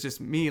part of it is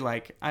just me.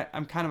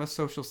 I'm kind of a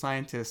social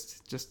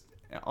scientist, just.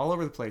 All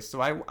over the place. So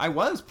I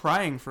was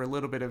prying for a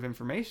little bit of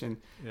information.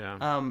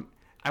 Yeah.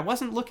 I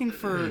wasn't looking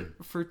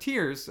for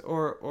tears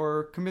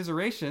or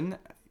commiseration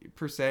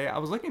per se. I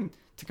was looking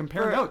to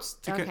compare notes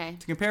to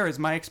compare, is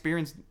my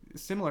experience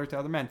similar to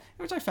other men,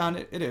 which I found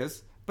it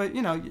is. But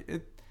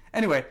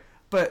anyway.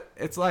 But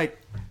it's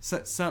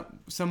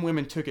some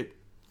women took it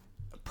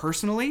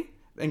personally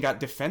and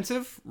got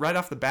defensive right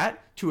off the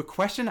bat to a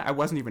question I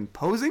wasn't even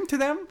posing to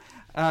them.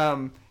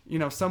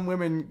 Some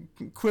women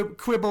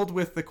quibbled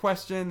with the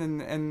question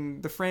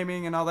and the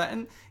framing and all that.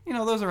 And,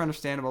 those are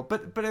understandable.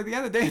 But at the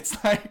end of the day, it's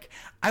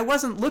I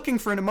wasn't looking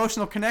for an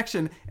emotional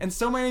connection. And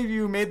so many of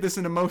you made this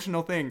an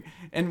emotional thing.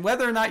 And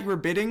whether or not you were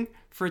bidding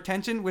for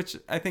attention, which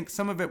I think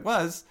some of it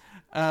was,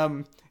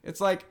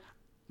 it's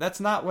that's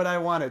not what I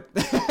wanted.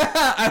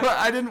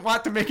 I didn't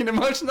want to make an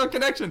emotional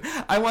connection.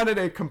 I wanted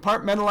a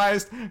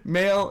compartmentalized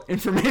male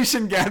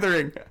information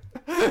gathering.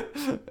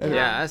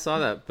 Yeah, I saw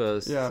that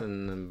post,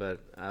 but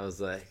I was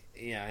like,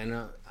 I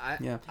know.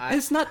 And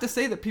it's not to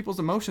say that people's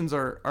emotions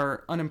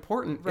are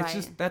unimportant. Right. It's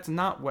just that's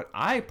not what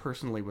I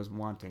personally was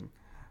wanting.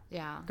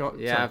 Yeah.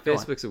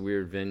 Facebook's a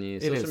weird venue.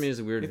 Social media is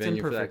a weird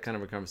venue for that kind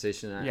of a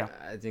conversation.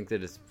 I think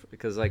that it's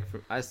because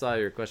I saw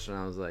your question,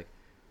 and I was like,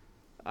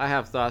 I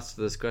have thoughts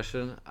to this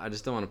question. I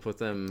just don't want to put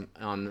them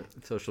on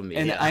social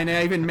media. And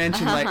I even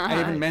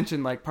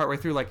mentioned like partway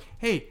through, like,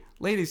 hey,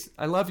 ladies,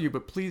 I love you,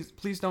 but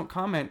please don't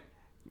comment,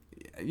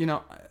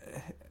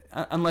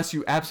 unless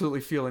you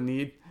absolutely feel a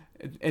need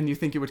and you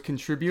think it would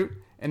contribute,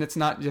 and it's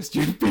not just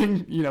you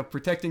being,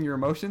 protecting your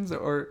emotions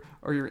or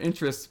your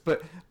interests,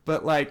 but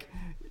like,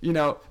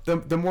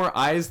 the more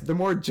eyes, the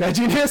more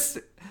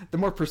judginess, the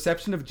more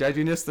perception of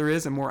judginess there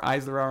is, and more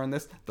eyes there are on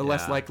this, the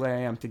less likely I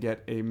am to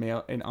get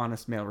an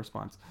honest male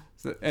response.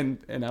 So,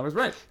 and I was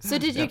right. So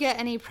did you get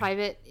any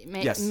private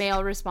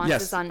male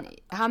responses on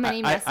how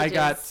many messages? I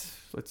got,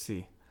 let's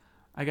see,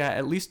 I got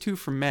at least 2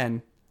 from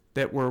men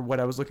that were what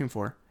I was looking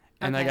for.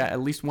 And I got at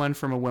least 1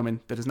 from a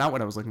woman that is not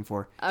what I was looking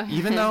for. Okay.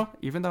 Even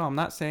though I'm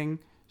not saying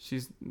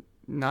she's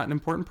not an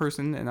important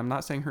person, and I'm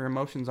not saying her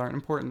emotions aren't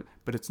important,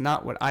 but it's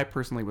not what I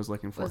personally was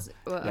looking for.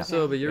 Okay.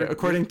 So, but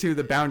according to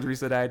the boundaries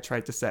that I had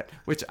tried to set,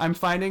 which I'm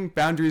finding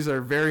boundaries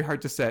are very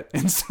hard to set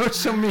in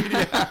social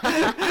media.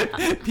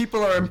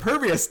 People are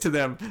impervious to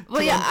them.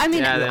 Well, I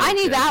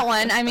need that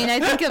one. I mean, I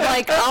think of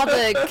like all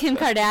the Kim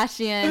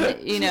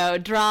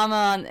Kardashian,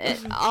 drama,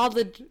 and all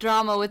the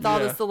drama with all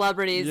the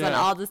celebrities on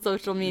all the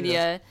social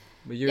media.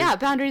 Yeah,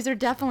 boundaries are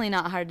definitely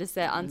not hard to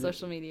set on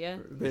social media.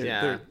 They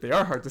are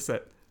hard to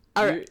set.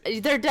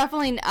 They're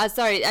definitely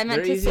sorry, I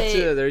meant to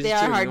say they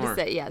are hard to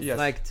set. Yes.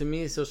 Like, to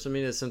me, social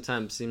media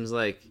sometimes seems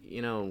like,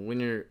 when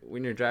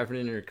you're driving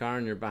in your car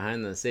and you're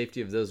behind the safety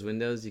of those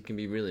windows, you can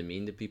be really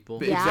mean to people.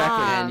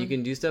 Exactly. And you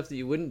can do stuff that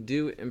you wouldn't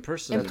do in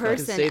person. You can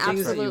say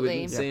things that you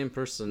wouldn't say in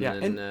person. Yeah.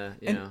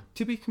 And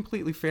to be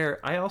completely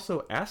fair, I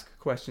also ask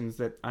questions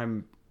that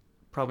I'm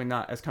probably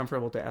not as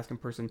comfortable to ask in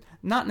person.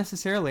 Not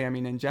necessarily. I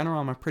mean, in general,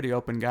 I'm a pretty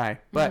open guy,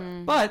 but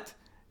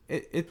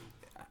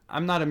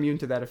I'm not immune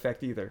to that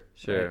effect either.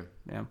 Sure. Right?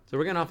 Yeah. So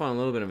we're getting off on a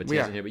little bit of a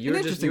tangent here, but you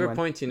were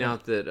pointing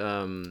out that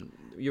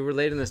you're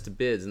relating this to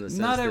bids in the sense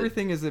not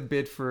everything is a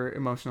bid for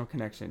emotional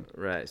connection.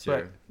 Right.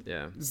 Sure.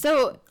 Yeah.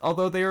 So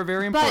although they are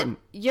very important,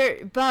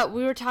 but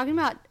we were talking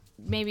about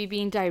maybe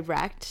being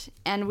direct,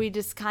 and we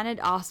just kind of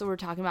also were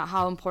talking about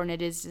how important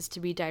it is just to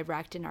be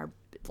direct in our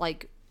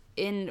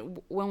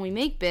when we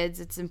make bids.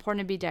 It's important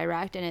to be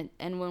direct, and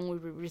when we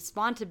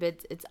respond to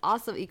bids, it's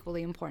also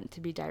equally important to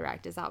be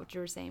direct. Is that what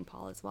you were saying,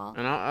 Paul, as well?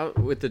 And I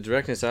with the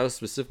directness, I was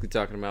specifically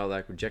talking about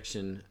like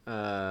rejection,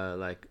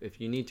 like if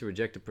you need to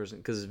reject a person,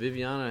 because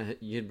Viviana,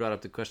 you had brought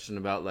up the question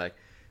about like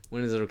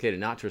when is it okay to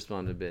not to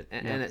respond to a bid,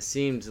 and it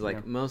seemed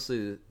like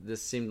mostly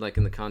this seemed like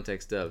in the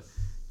context of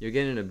you're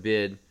getting a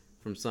bid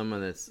from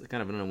someone that's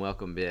kind of an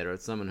unwelcome bid, or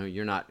it's someone who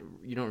you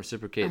don't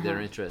reciprocate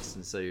their interests,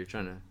 and so you're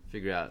trying to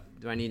figure out,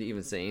 do I need to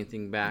even say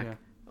anything back,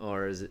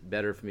 or is it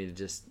better for me to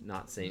just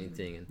not say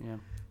anything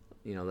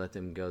and let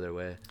them go their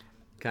way,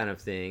 kind of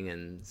thing.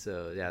 And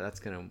so that's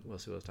kind of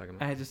what I was talking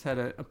about. I just had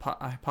a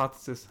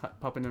hypothesis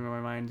pop into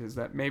my mind, is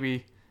that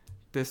maybe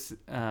this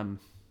the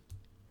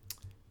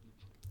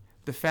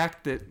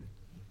fact that,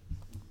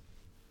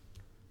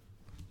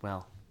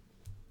 well,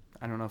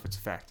 I don't know if it's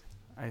a fact.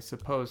 I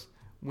suppose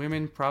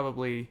women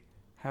probably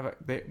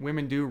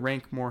women do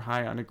rank more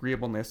high on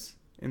agreeableness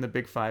in the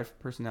Big Five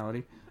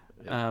personality,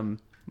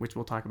 which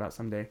we'll talk about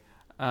someday.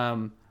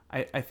 I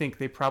think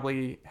they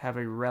probably have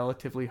a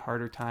relatively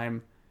harder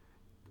time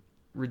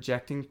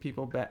rejecting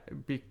people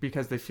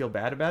because they feel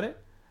bad about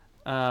it.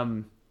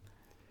 And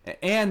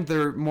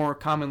they're more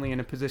commonly in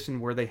a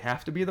position where they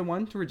have to be the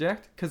one to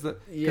reject, because a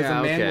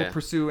man will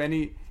pursue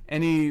any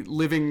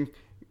living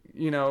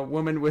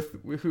woman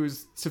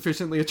who's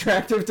sufficiently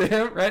attractive to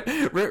him, right?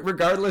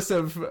 Regardless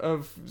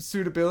of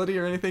suitability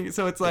or anything.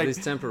 So it's like, at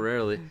least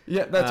temporarily.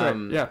 Yeah, that's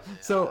right. Yeah.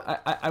 So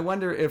I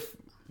wonder if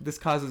this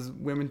causes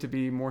women to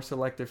be more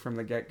selective from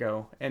the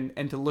get-go,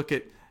 and to look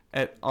at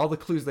all the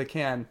clues they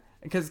can,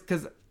 because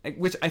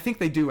which I think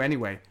they do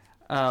anyway,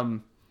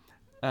 in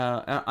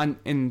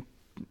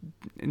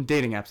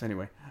dating apps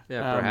anyway.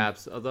 Yeah,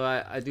 perhaps. Although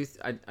I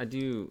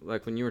do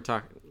like when you were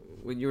talking.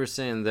 What you were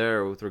saying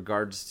there with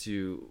regards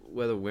to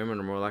whether women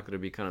are more likely to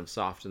be kind of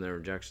soft in their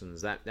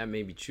rejections, that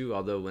may be true.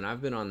 Although when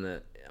I've been on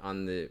the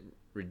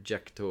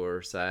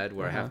rejector side,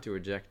 where I have to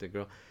reject a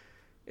girl,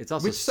 it's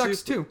also which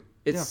sucks too.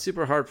 It's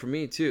super hard for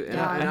me too, and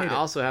I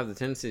also have the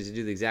tendency to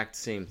do the exact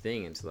same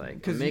thing, and to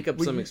like make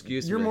up some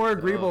excuse. You're more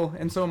agreeable,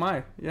 and so am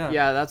I. Yeah.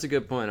 Yeah, that's a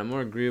good point. I'm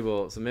more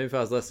agreeable, so maybe if I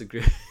was less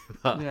agreeable,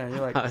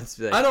 you're like,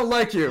 I don't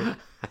like you.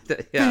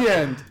 The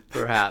end.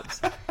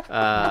 Perhaps.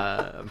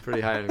 I'm pretty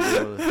high on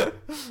agreeable.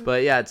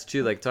 But yeah, it's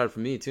true. Like, it's hard for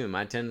me too.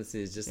 My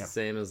tendency is just the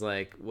same as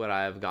like what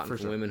I've gotten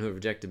from women who have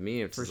rejected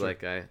me. It's just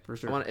like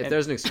if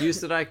there's an excuse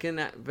that I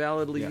can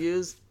validly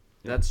use,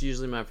 that's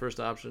usually my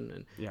first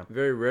option. And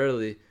very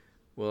rarely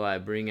will I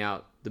bring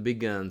out the big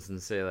guns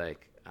and say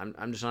like,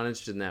 I'm just not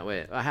interested in that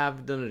way. I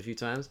have done it a few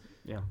times.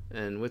 Yeah.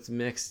 And with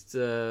mixed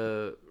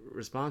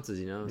responses,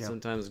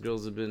 sometimes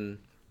girls have taken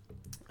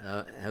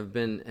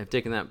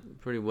that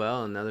pretty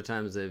well, and other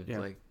times they've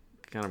like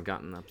kind of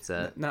gotten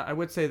upset. Now, I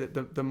would say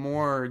that the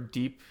more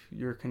deep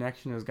your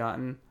connection has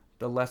gotten,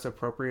 the less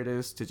appropriate it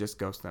is to just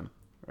ghost them,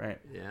 right?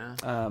 Yeah.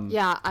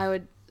 Yeah, I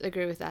would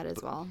agree with that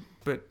as well.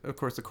 But of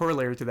course, the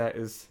corollary to that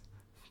is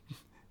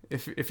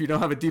if you don't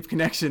have a deep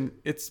connection,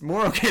 it's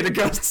more okay to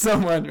ghost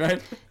someone,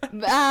 right?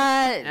 But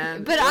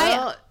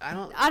I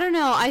don't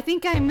know. I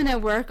think I'm gonna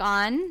work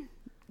on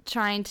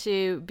trying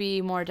to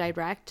be more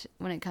direct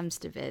when it comes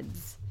to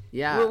bids.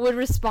 Yeah. With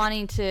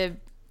responding to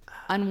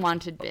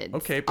unwanted bids.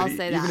 Okay, but I'll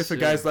say even that. if a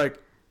guy's like,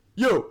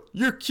 "Yo,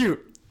 you're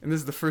cute," and this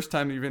is the first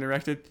time that you've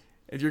interacted,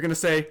 and you're gonna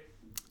say,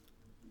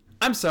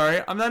 "I'm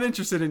sorry, I'm not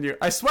interested in you.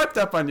 I swiped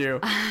up on you.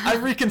 I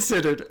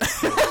reconsidered."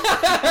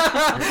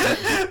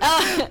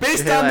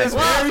 Based on this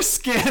very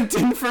scant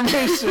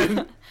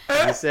information.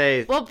 They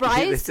say, Well,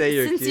 Bryce, they say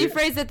you're since cute. you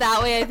phrase it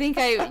that way, I think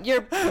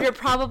you're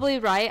probably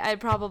right. I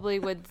probably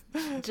would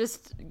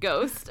just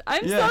ghost.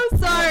 I'm Yeah. so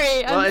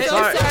sorry. Well, I'm it's so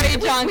hard. sorry,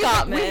 John We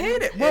Gottman.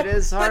 hate it. It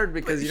is hard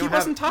because you don't he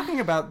wasn't talking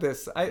about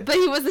this. But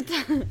he was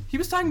He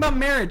was talking about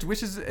marriage,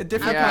 which is a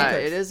different Yeah,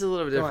 context. it is a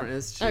little bit Go on. different.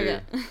 It's true.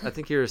 Okay. I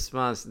think your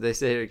response, they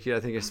say you're cute, I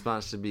think your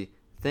response should be,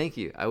 thank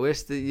you. I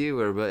wish that you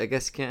were, but I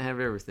guess you can't have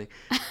everything.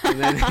 And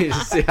then you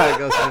just see how it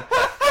goes.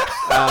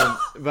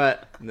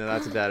 But no,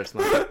 that's a bad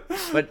response.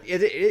 But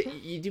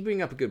you do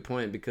bring up a good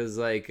point because,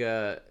 like,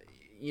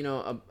 you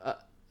know,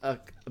 a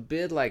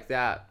bid like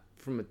that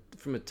from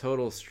a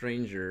total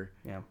stranger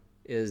Yeah.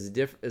 is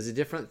a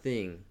different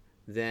thing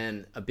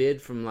than a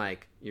bid from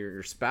like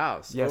your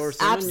spouse Yes. or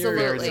someone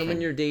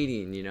Absolutely. you're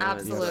dating. You know, It's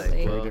Absolutely. like,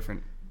 Very well,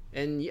 different.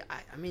 and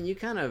I mean, you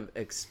kind of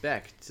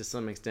expect to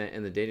some extent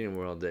in the dating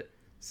world that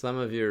some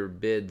of your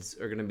bids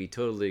are going to be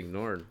totally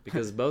ignored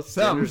because both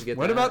Some. genders get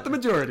What that. about the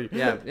majority?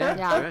 Yeah,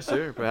 Yeah.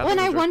 sure. Perhaps When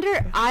the I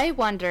majority.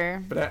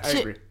 wonder But I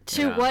agree.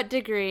 to Yeah. what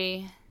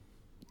degree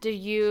do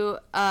you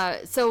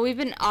so we've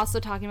been also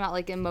talking about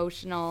like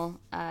emotional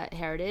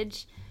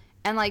heritage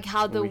and like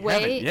how the we way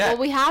haven't yet. well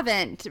we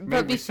haven't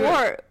but we should.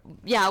 before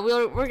yeah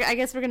we're I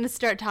guess we're gonna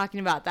start talking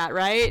about that,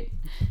 right?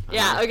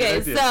 Yeah, okay.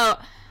 good So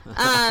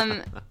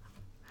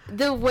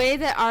the way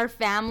that our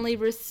family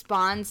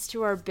responds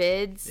to our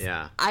bids,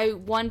 Yeah. I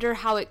wonder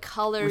how it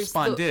colors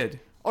Responded.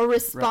 or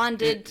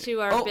responded Right.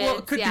 to our Oh, bids. well,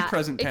 it could be yeah.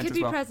 present tense It could as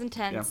be well. present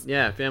tense.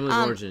 Yeah, family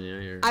of origin. You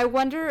know, you're, I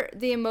wonder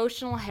the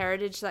emotional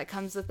heritage that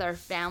comes with our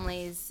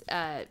family's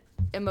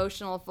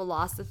emotional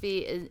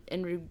philosophy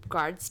in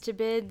regards to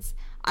bids.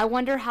 I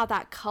wonder how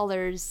that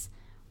colors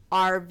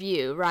our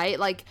view, right?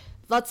 Like,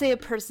 let's say a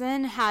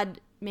person had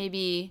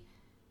maybe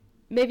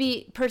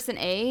person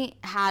A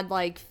had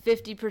like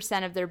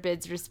 50% of their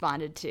bids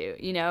responded to,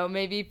 you know,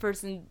 maybe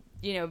person,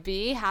 you know,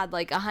 B had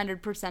like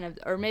 100% of,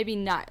 or maybe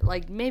not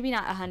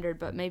 100,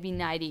 but maybe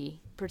 90%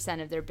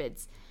 of their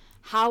bids.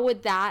 How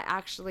would that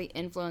actually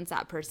influence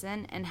that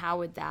person, and how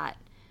would that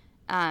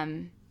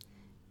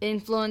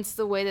influence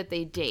the way that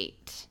they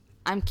date?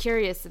 I'm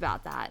curious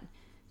about that.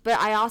 But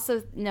I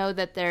also know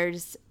that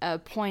there's a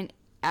point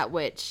at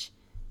which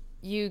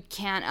you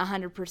can't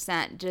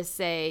 100% just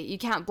say, you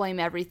can't blame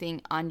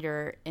everything on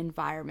your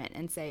environment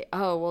and say,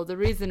 oh, well, the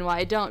reason why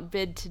I don't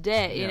bid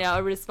today, you know,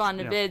 or respond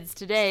to bids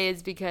today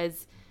is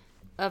because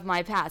of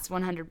my past.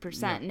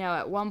 100%. No,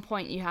 at one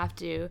point you have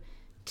to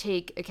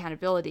take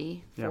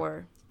accountability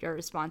for your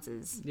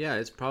responses. Yeah,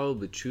 it's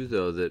probably true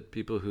though that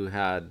people who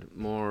had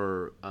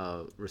more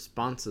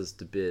responses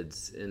to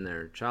bids in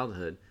their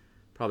childhood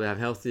probably have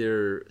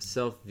healthier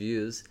self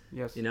views.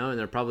 Yes. You know, and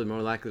they're probably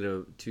more likely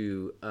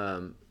to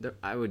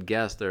I would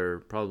guess they're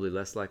probably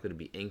less likely to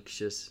be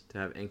anxious, to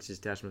have anxious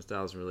attachment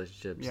styles in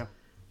relationships. Yeah.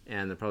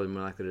 And they're probably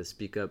more likely to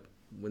speak up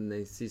when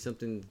they see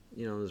something,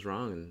 you know, is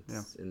wrong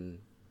and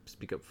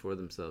speak up for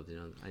themselves, you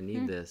know, I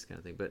need this kind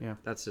of thing. But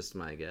that's just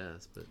my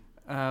guess. But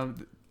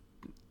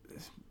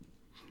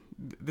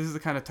This is the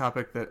kind of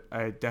topic that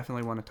I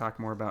definitely want to talk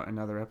more about in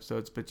other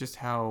episodes, but just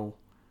how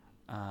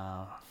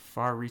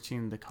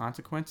far-reaching the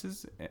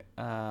consequences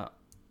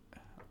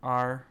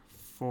are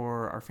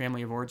for our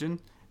family of origin.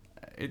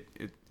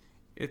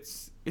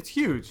 It's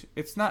huge.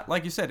 It's not,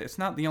 like you said, it's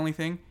not the only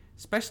thing.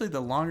 Especially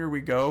the longer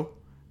we go,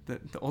 the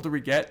older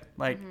we get.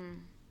 Like,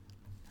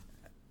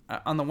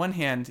 on the one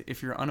hand,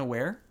 if you're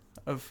unaware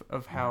of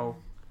how,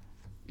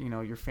 you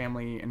know, your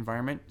family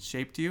environment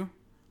shaped you,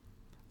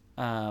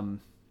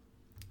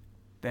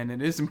 then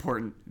it is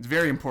important. It's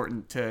very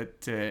important to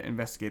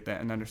investigate that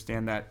and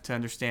understand that, to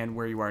understand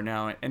where you are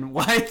now and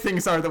why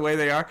things are the way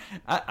they are.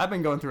 I've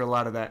been going through a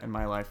lot of that in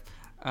my life.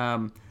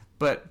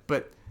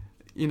 But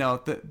you know,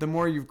 the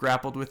more you've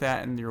grappled with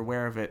that and you're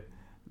aware of it,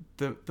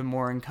 the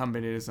more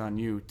incumbent it is on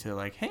you to,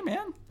 like, hey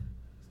man,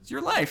 it's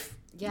your life.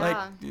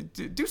 Yeah.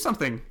 Like, do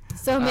something.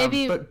 So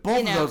maybe, but both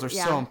you know, of those are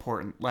so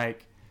important.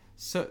 Like,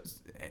 so,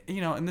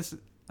 you know, and this is,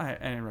 I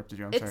interrupted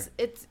you. I'm sorry.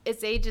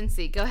 It's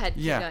agency. Go ahead.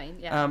 Keep Yeah. going.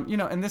 Yeah. You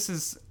know, and this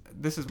is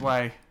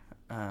why,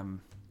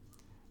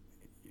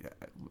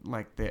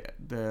 like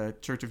the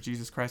Church of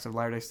Jesus Christ of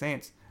Latter-day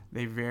Saints,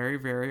 they very,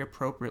 very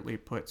appropriately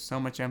put so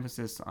much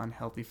emphasis on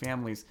healthy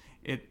families.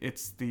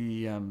 It's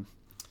the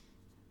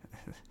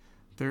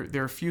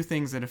there are a few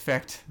things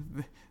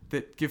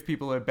that give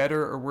people a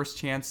better or worse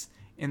chance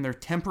in their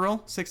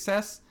temporal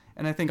success,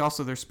 and I think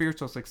also their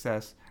spiritual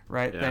success,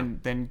 right? Yeah.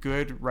 Than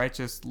good,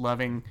 righteous,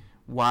 loving,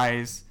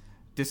 wise,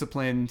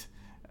 disciplined,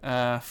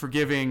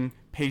 forgiving,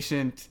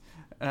 patient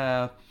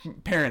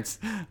parents.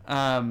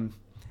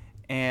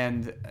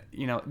 And,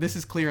 this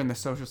is clear in the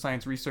social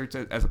science research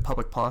as a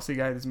public policy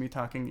guy. This is me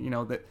talking,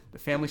 that the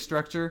family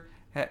structure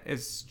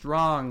is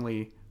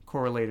strongly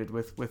correlated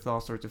with all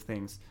sorts of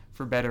things,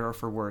 for better or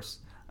for worse.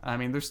 I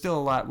mean, there's still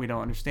a lot we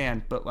don't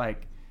understand, but,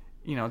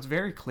 it's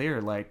very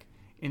clear,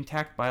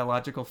 intact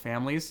biological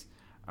families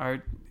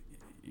are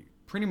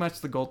pretty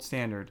much the gold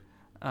standard.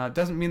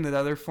 Doesn't mean that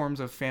other forms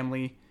of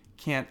family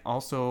can't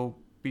also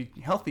be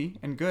healthy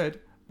and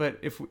good, but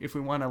if we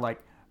want to,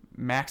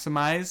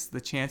 maximize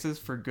the chances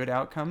for good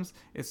outcomes,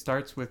 it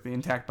starts with the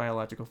intact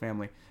biological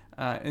family.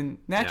 And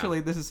naturally,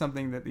 this is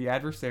something that the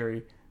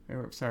adversary,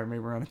 sorry, maybe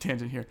we're on a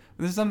tangent here,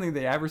 but this is something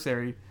the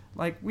adversary,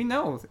 we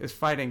know, is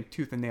fighting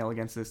tooth and nail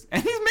against this.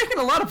 And he's making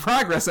a lot of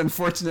progress,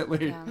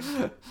 unfortunately.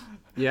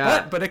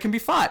 Yeah. But it can be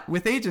fought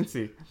with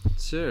agency.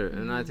 Sure,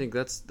 and I think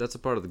that's a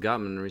part of the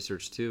Gottman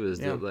research too, is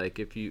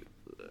that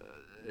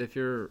if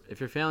your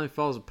family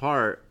falls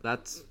apart,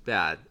 that's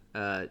bad.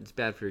 It's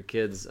bad for your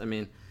kids. I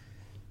mean,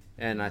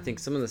 and I think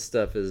some of the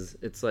stuff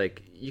it's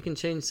you can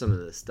change some of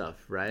this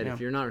stuff, right? Yeah. If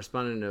you're not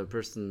responding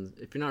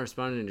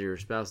to your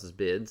spouse's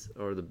bids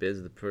or the bids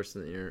of the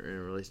person that you're in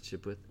a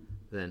relationship with,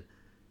 then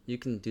you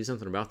can do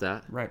something about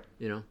that. Right.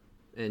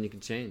 And you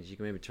can change. You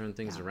can maybe turn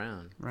things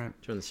around. Right.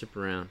 Turn the ship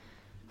around.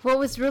 What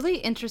was really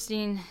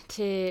interesting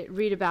to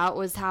read about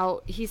was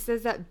how he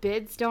says that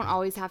bids don't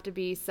always have to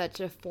be such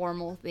a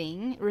formal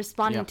thing.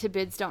 Responding to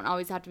bids don't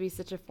always have to be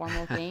such a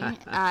formal thing.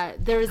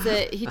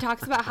 He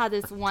talks about how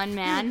this one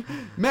man...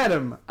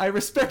 Madam, I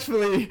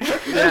respectfully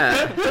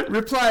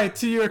reply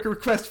to your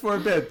request for a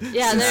bid.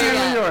 Yeah,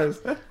 Sincerely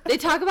yours. They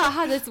talk about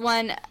how this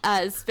one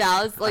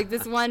spouse,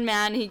 this one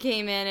man, he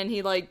came in and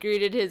he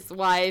greeted his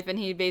wife and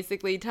he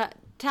basically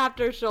tapped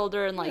her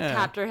shoulder and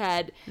tapped her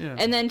head,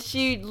 and then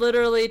she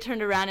literally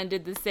turned around and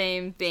did the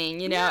same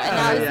thing, and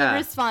that was the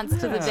response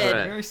to the bid.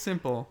 Right. Very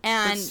simple.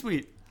 And it's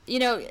sweet.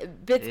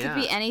 Bids could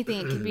be anything.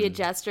 It could be a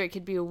gesture. It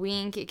could be a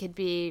wink. It could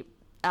be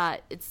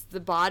it's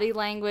the body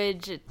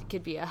language. It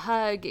could be a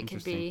hug. It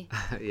could be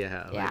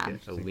a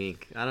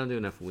wink. I don't do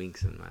enough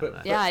winks in my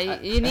life. Yeah,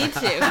 you need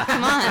to.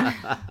 Come on.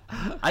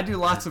 I do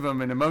lots of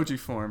them in emoji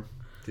form.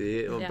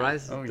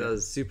 Bryce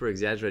does super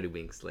exaggerated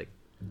winks,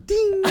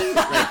 ding, like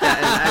that.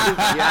 And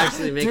I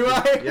think you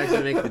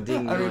actually make the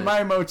ding noise. I mean,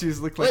 my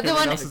emojis look like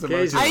everyone else's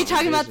emojis. Are you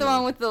talking about the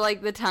one with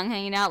the tongue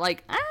hanging out,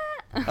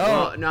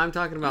 Oh no, I'm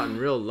talking about in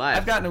real life.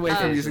 I've gotten away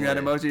from using that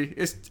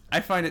emoji. I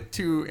find it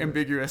too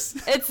ambiguous.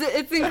 It's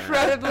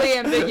incredibly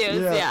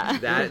ambiguous. Yeah.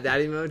 That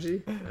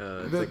emoji.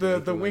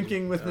 The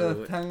winking with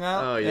the tongue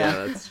out. Oh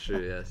yeah, that's true.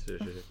 Yeah, sure.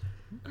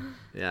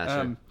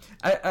 Yeah, sure.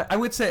 I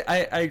would say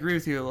I agree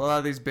with you. A lot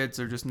of these bids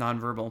are just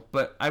nonverbal,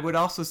 but I would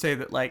also say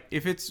that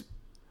if it's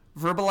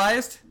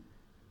verbalized,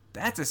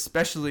 that's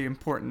especially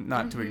important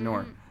not to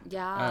ignore.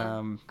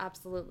 Yeah,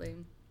 absolutely.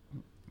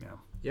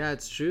 Yeah,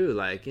 it's true. A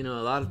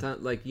lot of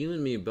times, you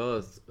and me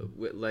both,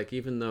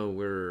 even though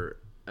we're,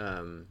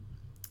 no,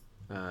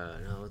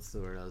 what's the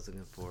word I was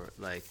looking for?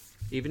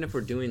 Even if we're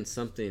doing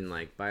something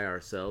by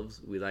ourselves,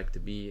 we like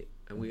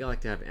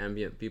to have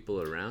ambient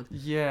people around.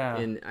 Yeah.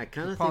 And I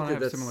kind of think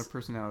that's similar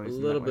personalities. A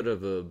little bit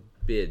of a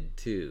bid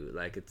too.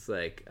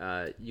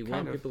 You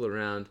want people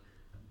around.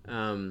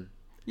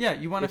 Yeah,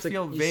 you want to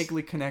feel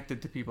vaguely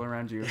connected to people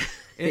around you.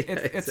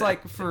 It's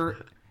for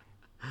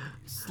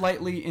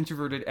slightly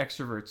introverted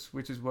extroverts,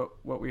 which is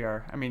what we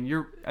are. I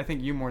mean, I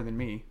think you more than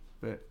me,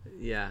 but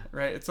yeah,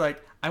 right. It's I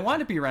want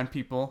to be around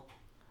people.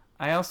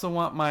 I also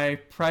want my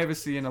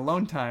privacy and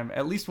alone time,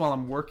 at least while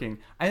I'm working.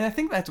 And I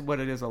think that's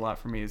what it is a lot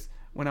for me. Is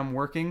when I'm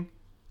working,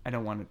 I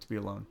don't want it to be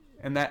alone,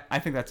 and I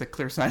think that's a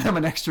clear sign I'm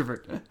an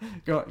extrovert.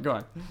 Go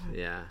on.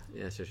 Yeah,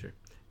 sure.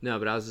 No,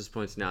 but I was just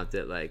pointing out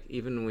that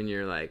even when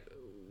you're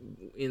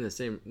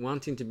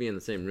wanting to be in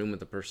the same room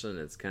with a person,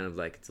 it's kind of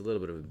it's a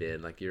little bit of a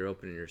bid. You're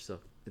opening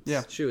yourself.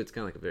 It's true. It's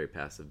kind of a very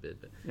passive bid,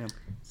 but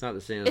it's not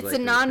the same. As it's a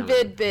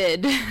non-bid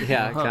bid.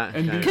 Yeah,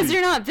 because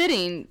you're not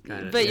bidding,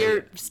 but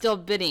you're still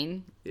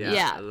bidding.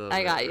 Yeah,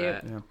 I got you.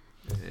 Right. Yeah.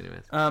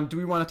 Anyways, do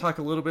we want to talk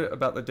a little bit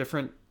about the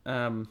different,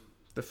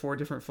 the 4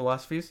 different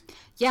philosophies?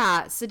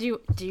 Yeah. So do you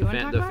want to talk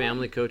about the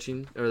family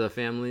coaching or the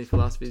family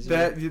philosophies?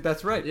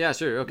 That's right. Yeah.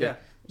 Sure. Okay.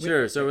 Yeah.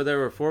 Sure. So there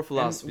were 4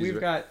 philosophies.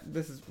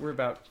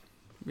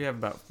 We have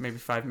about maybe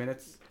 5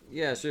 minutes.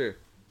 Yeah, sure.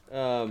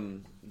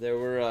 There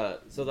were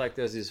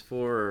there's these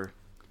 4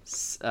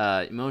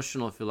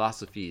 emotional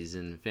philosophies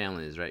in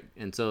families, right?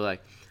 And so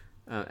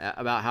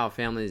about how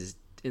families,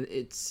 and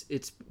this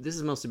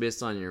is mostly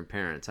based on your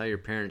parents, how your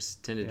parents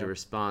tended to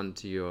respond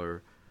to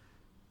your,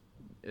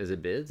 is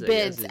it bids?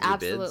 Bids,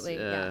 absolutely.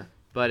 Bids?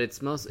 But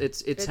it's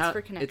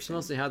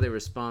mostly how they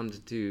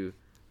respond to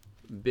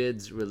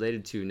bids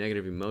related to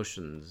negative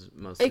emotions.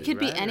 Mostly, it could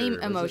be any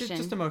emotion.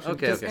 Just emotion.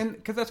 Okay.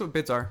 Because that's what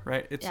bids are,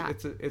 right? It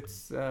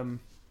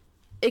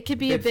could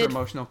be a bid for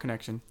emotional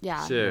connection.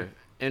 Yeah. Sure.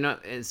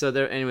 And so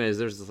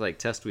there's this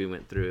test we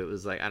went through. It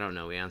was I don't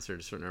know. We answered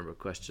a certain number of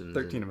questions.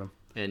 13 of them.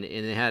 And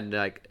it had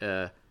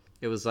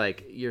it was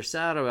like you're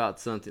sad about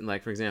something.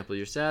 Like, for example,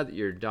 you're sad that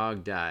your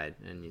dog died,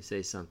 and you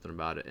say something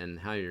about it, and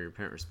how your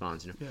parent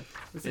responds. You know, Yeah,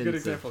 that's a good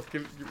example.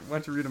 Why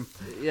don't you read them?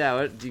 Yeah,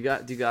 what do you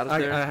got it there?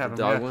 I have the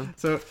them. dog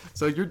Yeah. one.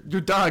 So your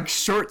dog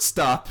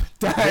Shortstop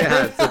died.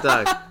 Yeah, it's a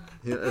dog.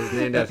 It was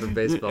named after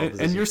baseball and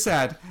position. you're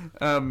sad.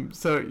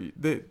 So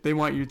they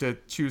want you to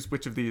choose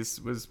which of these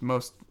was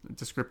most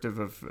descriptive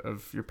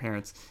of your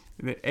parents.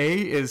 The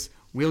A is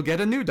we'll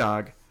get a new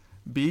dog.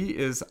 B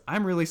is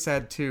I'm really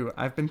sad too.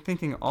 I've been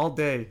thinking all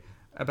day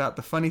about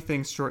the funny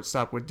things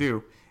Shortstop would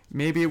do.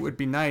 Maybe it would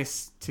be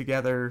nice to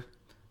gather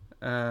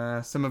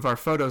some of our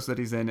photos that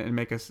he's in and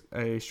make us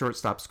a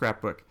Shortstop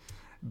scrapbook.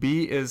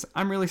 B is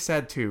I'm really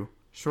sad too.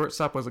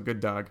 Shortstop was a good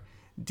dog.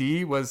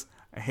 D was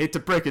I hate to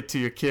break it to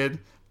you, kid,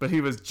 but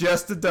he was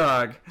just a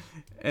dog.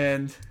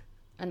 And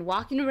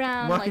walking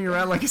around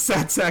like a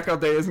sad sack all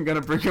day isn't going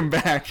to bring him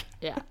back.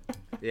 Yeah.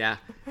 Yeah,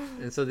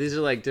 and so these are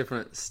like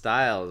different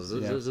styles.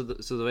 Yeah.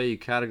 So the way you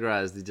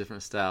categorize the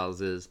different styles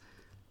is,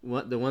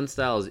 the one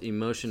style is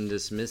emotion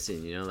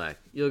dismissing. You know, like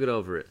you'll get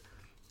over it.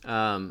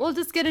 We'll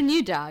just get a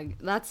new dog.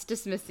 That's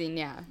dismissing.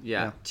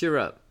 Yeah. Cheer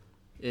up.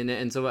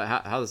 And so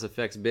how this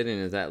affects bidding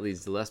is that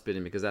leads to less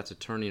bidding because that's a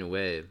turning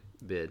away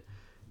bid,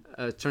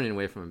 turning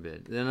away from a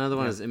bid. Then another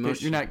one is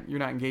emotion. You're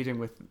not engaging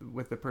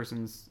with the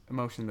person's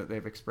emotion that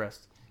they've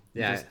expressed.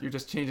 You're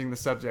just changing the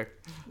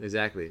subject.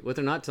 Exactly. What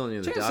they're not telling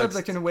you, Change the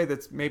subject in a way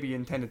that's maybe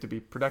intended to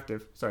be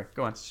productive. Sorry,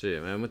 go on. It's true,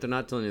 man. What they're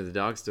not telling you, the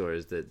dog story,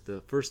 is that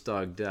the first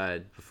dog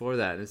died before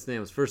that, and its name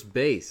was First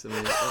Base. I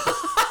mean,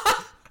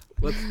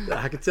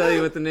 I can tell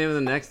you what the name of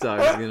the next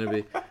dog is going to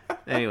be.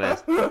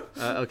 Anyways,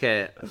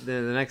 okay.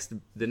 Then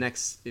the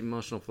next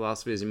emotional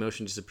philosophy is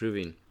emotion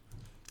disapproving.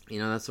 You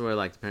know, that's where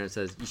like the parent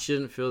says you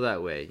shouldn't feel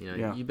that way. You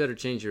know, you better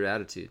change your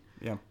attitude.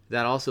 Yeah.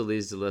 That also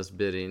leads to less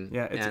bidding.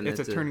 Yeah, it's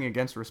a turning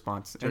against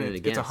response, and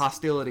it's a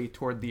hostility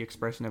toward the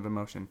expression of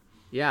emotion.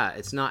 Yeah,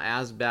 it's not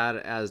as bad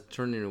as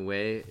turning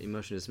away,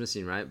 emotion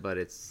dismissing, right? But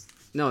it's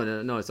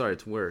sorry,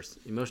 it's worse.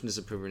 Emotion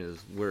disapproving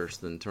is worse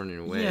than turning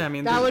away. Yeah, I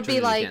mean that would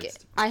be like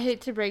against. I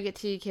hate to break it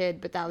to you,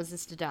 kid, but that was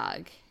just a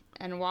dog,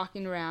 and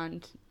walking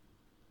around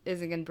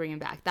isn't going to bring him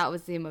back. That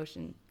was the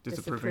emotion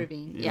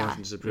disapproving. Yeah.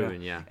 Emotion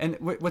disapproving, yeah. And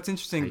what's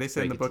interesting, they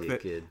say in the book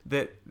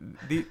that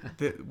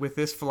with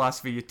this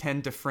philosophy, you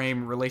tend to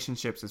frame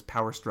relationships as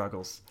power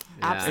struggles.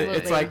 Yeah. Absolutely.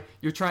 It's like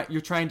you're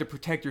trying to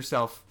protect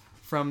yourself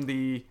from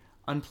the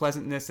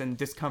unpleasantness and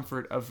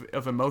discomfort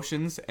of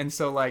emotions, and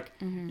so like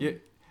you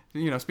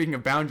know, speaking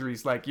of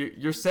boundaries, like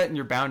you're setting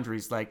your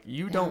boundaries. Like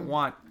you don't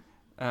want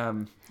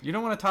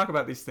to talk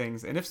about these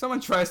things, and if someone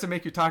tries to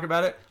make you talk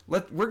about it,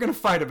 we're gonna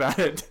fight about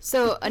it.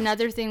 So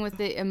another thing with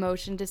the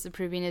emotion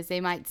disapproving is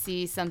they might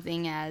see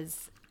something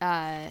as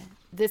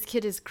this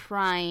kid is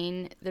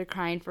crying, they're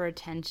crying for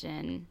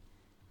attention.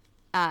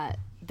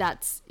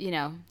 That's, you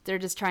know, they're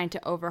just trying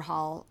to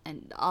overhaul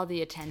and all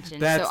the attention.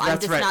 So I'm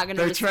just not going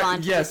to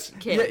respond to this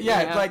kid.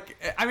 Yeah, you know?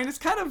 like I mean,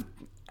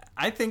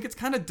 I think it's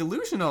kind of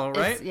delusional,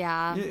 right?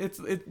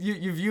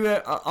 You view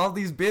all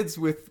these bids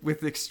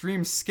with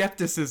extreme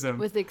skepticism.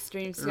 With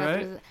extreme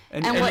skepticism,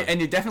 right?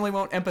 And you definitely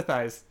won't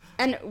empathize.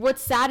 And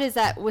what's sad is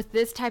that with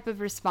this type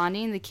of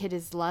responding, the kid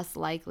is less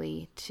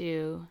likely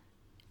to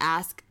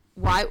ask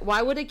why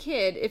would a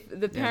kid, if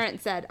the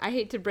parent said, I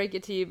hate to break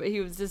it to you, but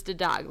he was just a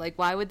dog, like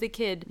why would the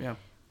kid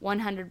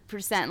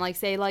 100% like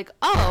say like,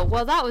 oh,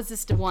 well, that was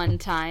just a one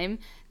time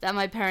that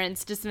my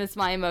parents dismissed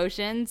my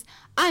emotions,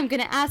 I'm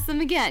gonna ask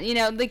them again. You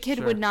know, the kid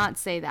would not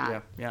say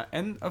that. Yeah,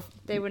 and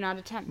they would not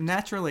attempt.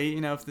 Naturally,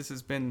 you know, if this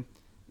has been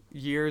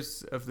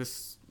years of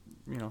this,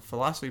 you know,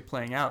 philosophy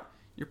playing out,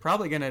 you're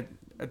probably gonna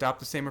adopt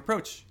the same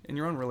approach in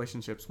your own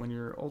relationships when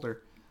you're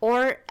older.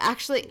 Or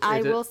actually,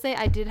 I will say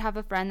I did have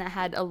a friend that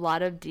had a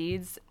lot of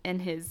deeds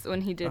in his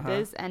when he did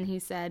this, and he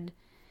said,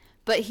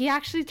 but he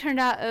actually turned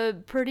out a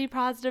pretty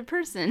positive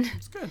person.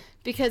 It's good.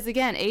 Because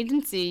again,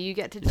 agency, you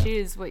get to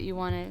choose what you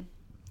want to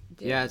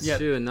do. Yeah, it's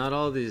true, and not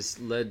all of these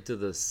led to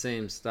the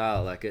same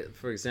style. Like,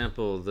 for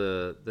example,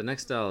 the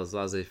next style is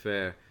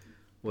laissez-faire,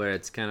 where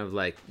it's kind of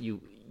like you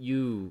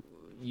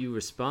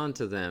respond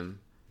to them,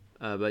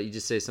 but you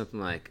just say something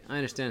like, "I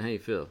understand how you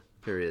feel,"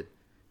 period,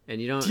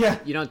 and you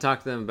don't talk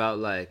to them about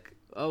like,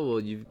 oh well,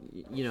 you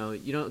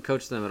don't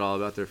coach them at all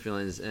about their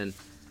feelings, and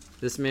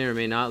this may or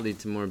may not lead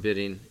to more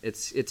bidding.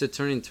 It's a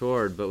turning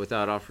toward, but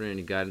without offering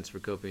any guidance for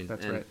coping.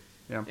 That's right.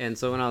 Yeah. And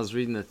so when I was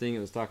reading the thing, it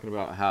was talking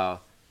about how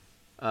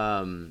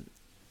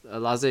a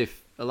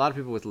lot of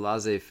people with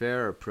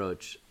laissez-faire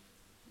approach,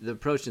 the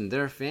approach in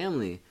their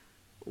family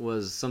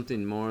was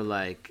something more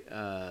like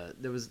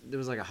there was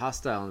like a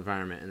hostile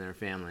environment in their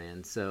family,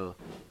 and so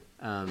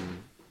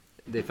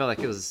they felt like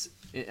it was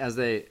as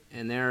they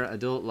in their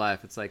adult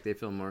life, it's like they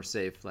feel more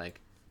safe, like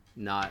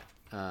not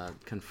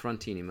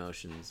confronting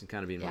emotions and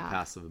kind of being more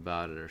passive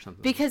about it or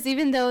something. Because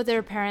even though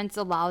their parents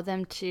allow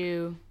them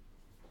to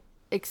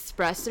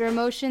express their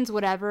emotions,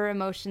 whatever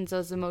emotions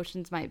those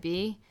emotions might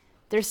be,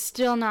 they're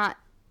still not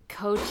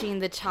coaching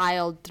the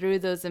child through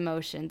those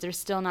emotions. They're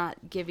still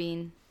not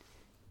giving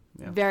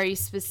very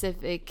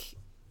specific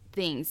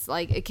things.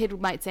 Like a kid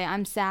might say,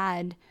 I'm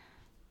sad,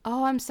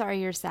 oh, I'm sorry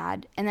you're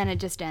sad. And then it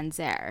just ends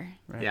there.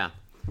 Right? Yeah.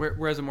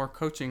 Whereas a more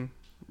coaching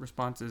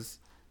response is,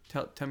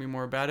 tell me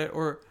more about it,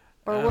 or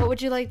what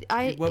would you like?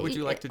 What would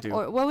you like to do?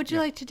 Or what would you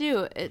like to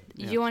do? Yeah.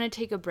 You want to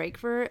take a break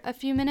for a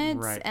few minutes,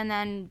 Right. and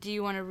then do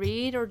you want to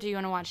read or do you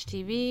want to watch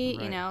TV?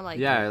 Right. You know, like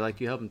Yeah, like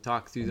you help them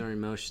talk through their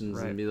emotions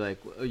Right. and be like,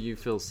 oh, you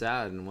feel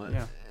sad and what.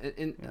 Yeah.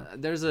 And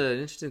there's an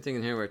interesting thing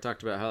in here where I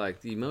talked about how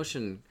like the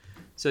emotion.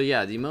 So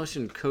yeah, the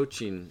emotion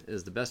coaching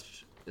is the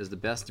best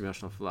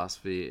emotional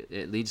philosophy.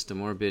 It leads to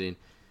more bidding.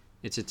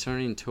 It's a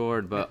turning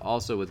toward, but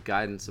also with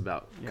guidance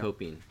about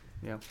coping.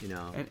 Yeah. You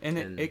know,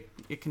 And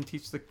it can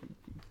teach the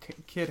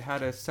kid how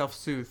to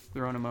self-soothe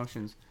their own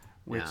emotions,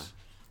 which is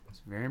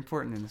very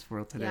important in this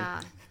world today.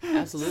 Yeah.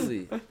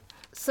 absolutely.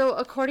 So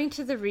according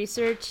to the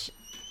research,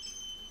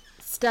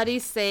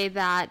 studies say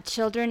that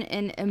children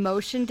in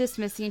emotion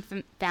dismissing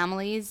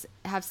families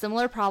have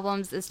similar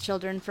problems as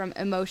children from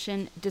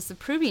emotion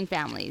disapproving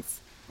families.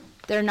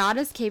 They're not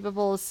as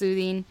capable of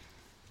soothing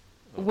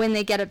when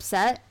they get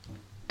upset.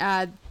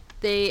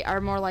 They are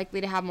more likely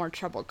to have more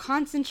trouble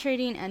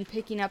concentrating and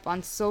picking up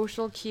on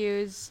social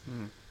cues.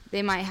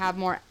 They might have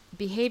more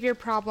behavior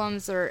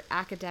problems or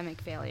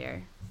academic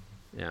failure.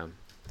 Yeah.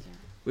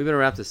 We better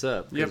wrap this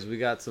up because Yep. we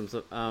got some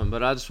stuff.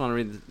 But I just want to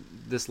read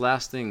this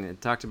last thing.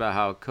 It talked about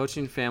how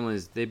coaching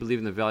families, they believe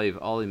in the value of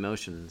all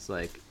emotions.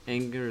 Like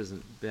anger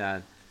isn't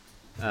bad.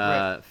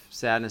 Right.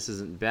 Sadness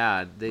isn't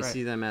bad. They Right.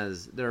 see them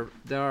as there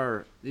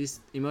are these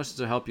emotions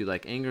will help you.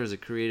 Like anger is a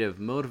creative,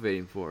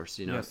 motivating force.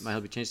 You know, Yes. it might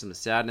help you change something.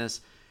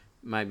 Sadness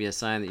might be a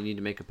sign that you need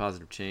to make a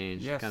positive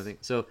change. Yes. Kind of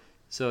thing.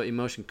 So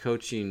emotion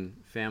coaching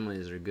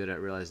families are good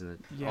at realizing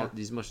that all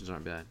these emotions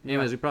aren't bad.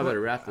 Anyways, we probably better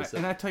wrap this up.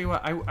 And I tell you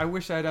what, I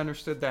wish I'd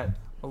understood that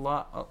a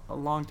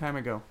long time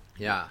ago.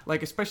 Yeah.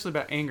 Like especially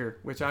about anger,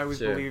 which I always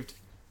Sure. believed.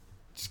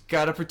 Just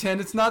gotta pretend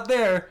it's not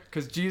there,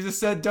 because Jesus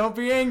said, "Don't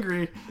be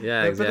angry."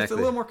 Yeah, But it's a exactly.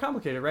 little more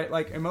complicated, right?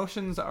 Like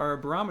emotions are a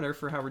barometer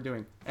for how we're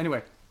doing.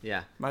 Anyway,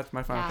 Yeah. that's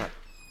my final Yeah. thought.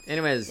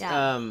 Anyways,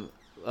 Yeah.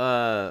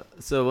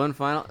 so one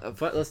final.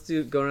 Let's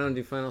go around and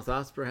do final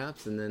thoughts,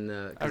 perhaps, and then.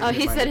 I just Oh,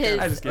 gave he mine. said his.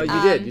 I just Oh, gave you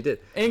mine. did.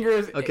 Anger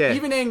is Okay.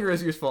 Even anger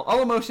is useful.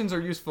 All emotions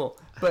are useful,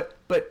 but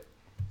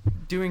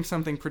doing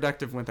something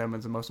productive with them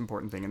is the most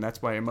important thing, and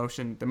that's why the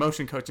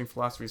emotion coaching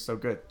philosophy is so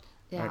good.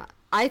 Yeah. Right.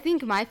 I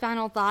think my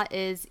final thought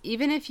is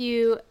even if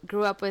you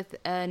grew up with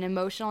an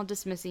emotional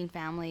dismissing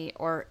family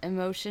or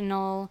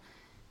emotional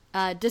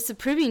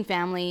disapproving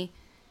family,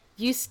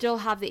 you still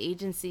have the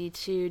agency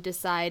to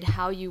decide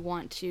how you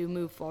want to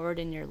move forward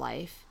in your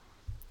life.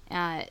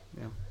 I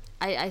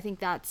think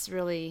that's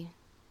really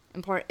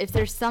important. If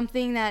there's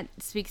something that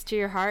speaks to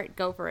your heart,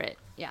 go for it.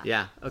 Yeah.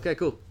 Yeah. Okay.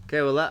 Cool.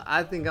 Okay. Well,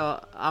 I think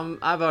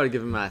I've already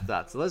given my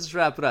thoughts, so let's just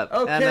wrap it up.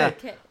 Okay. And,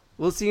 Okay.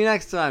 we'll see you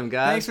next time,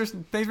 guys.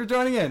 Thanks for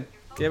joining in.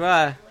 Okay.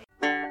 Bye.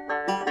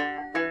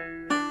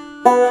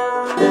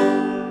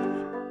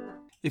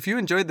 If you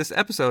enjoyed this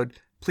episode,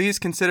 please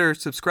consider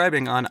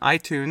subscribing on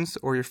iTunes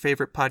or your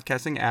favorite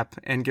podcasting app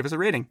and give us a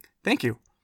rating. Thank you.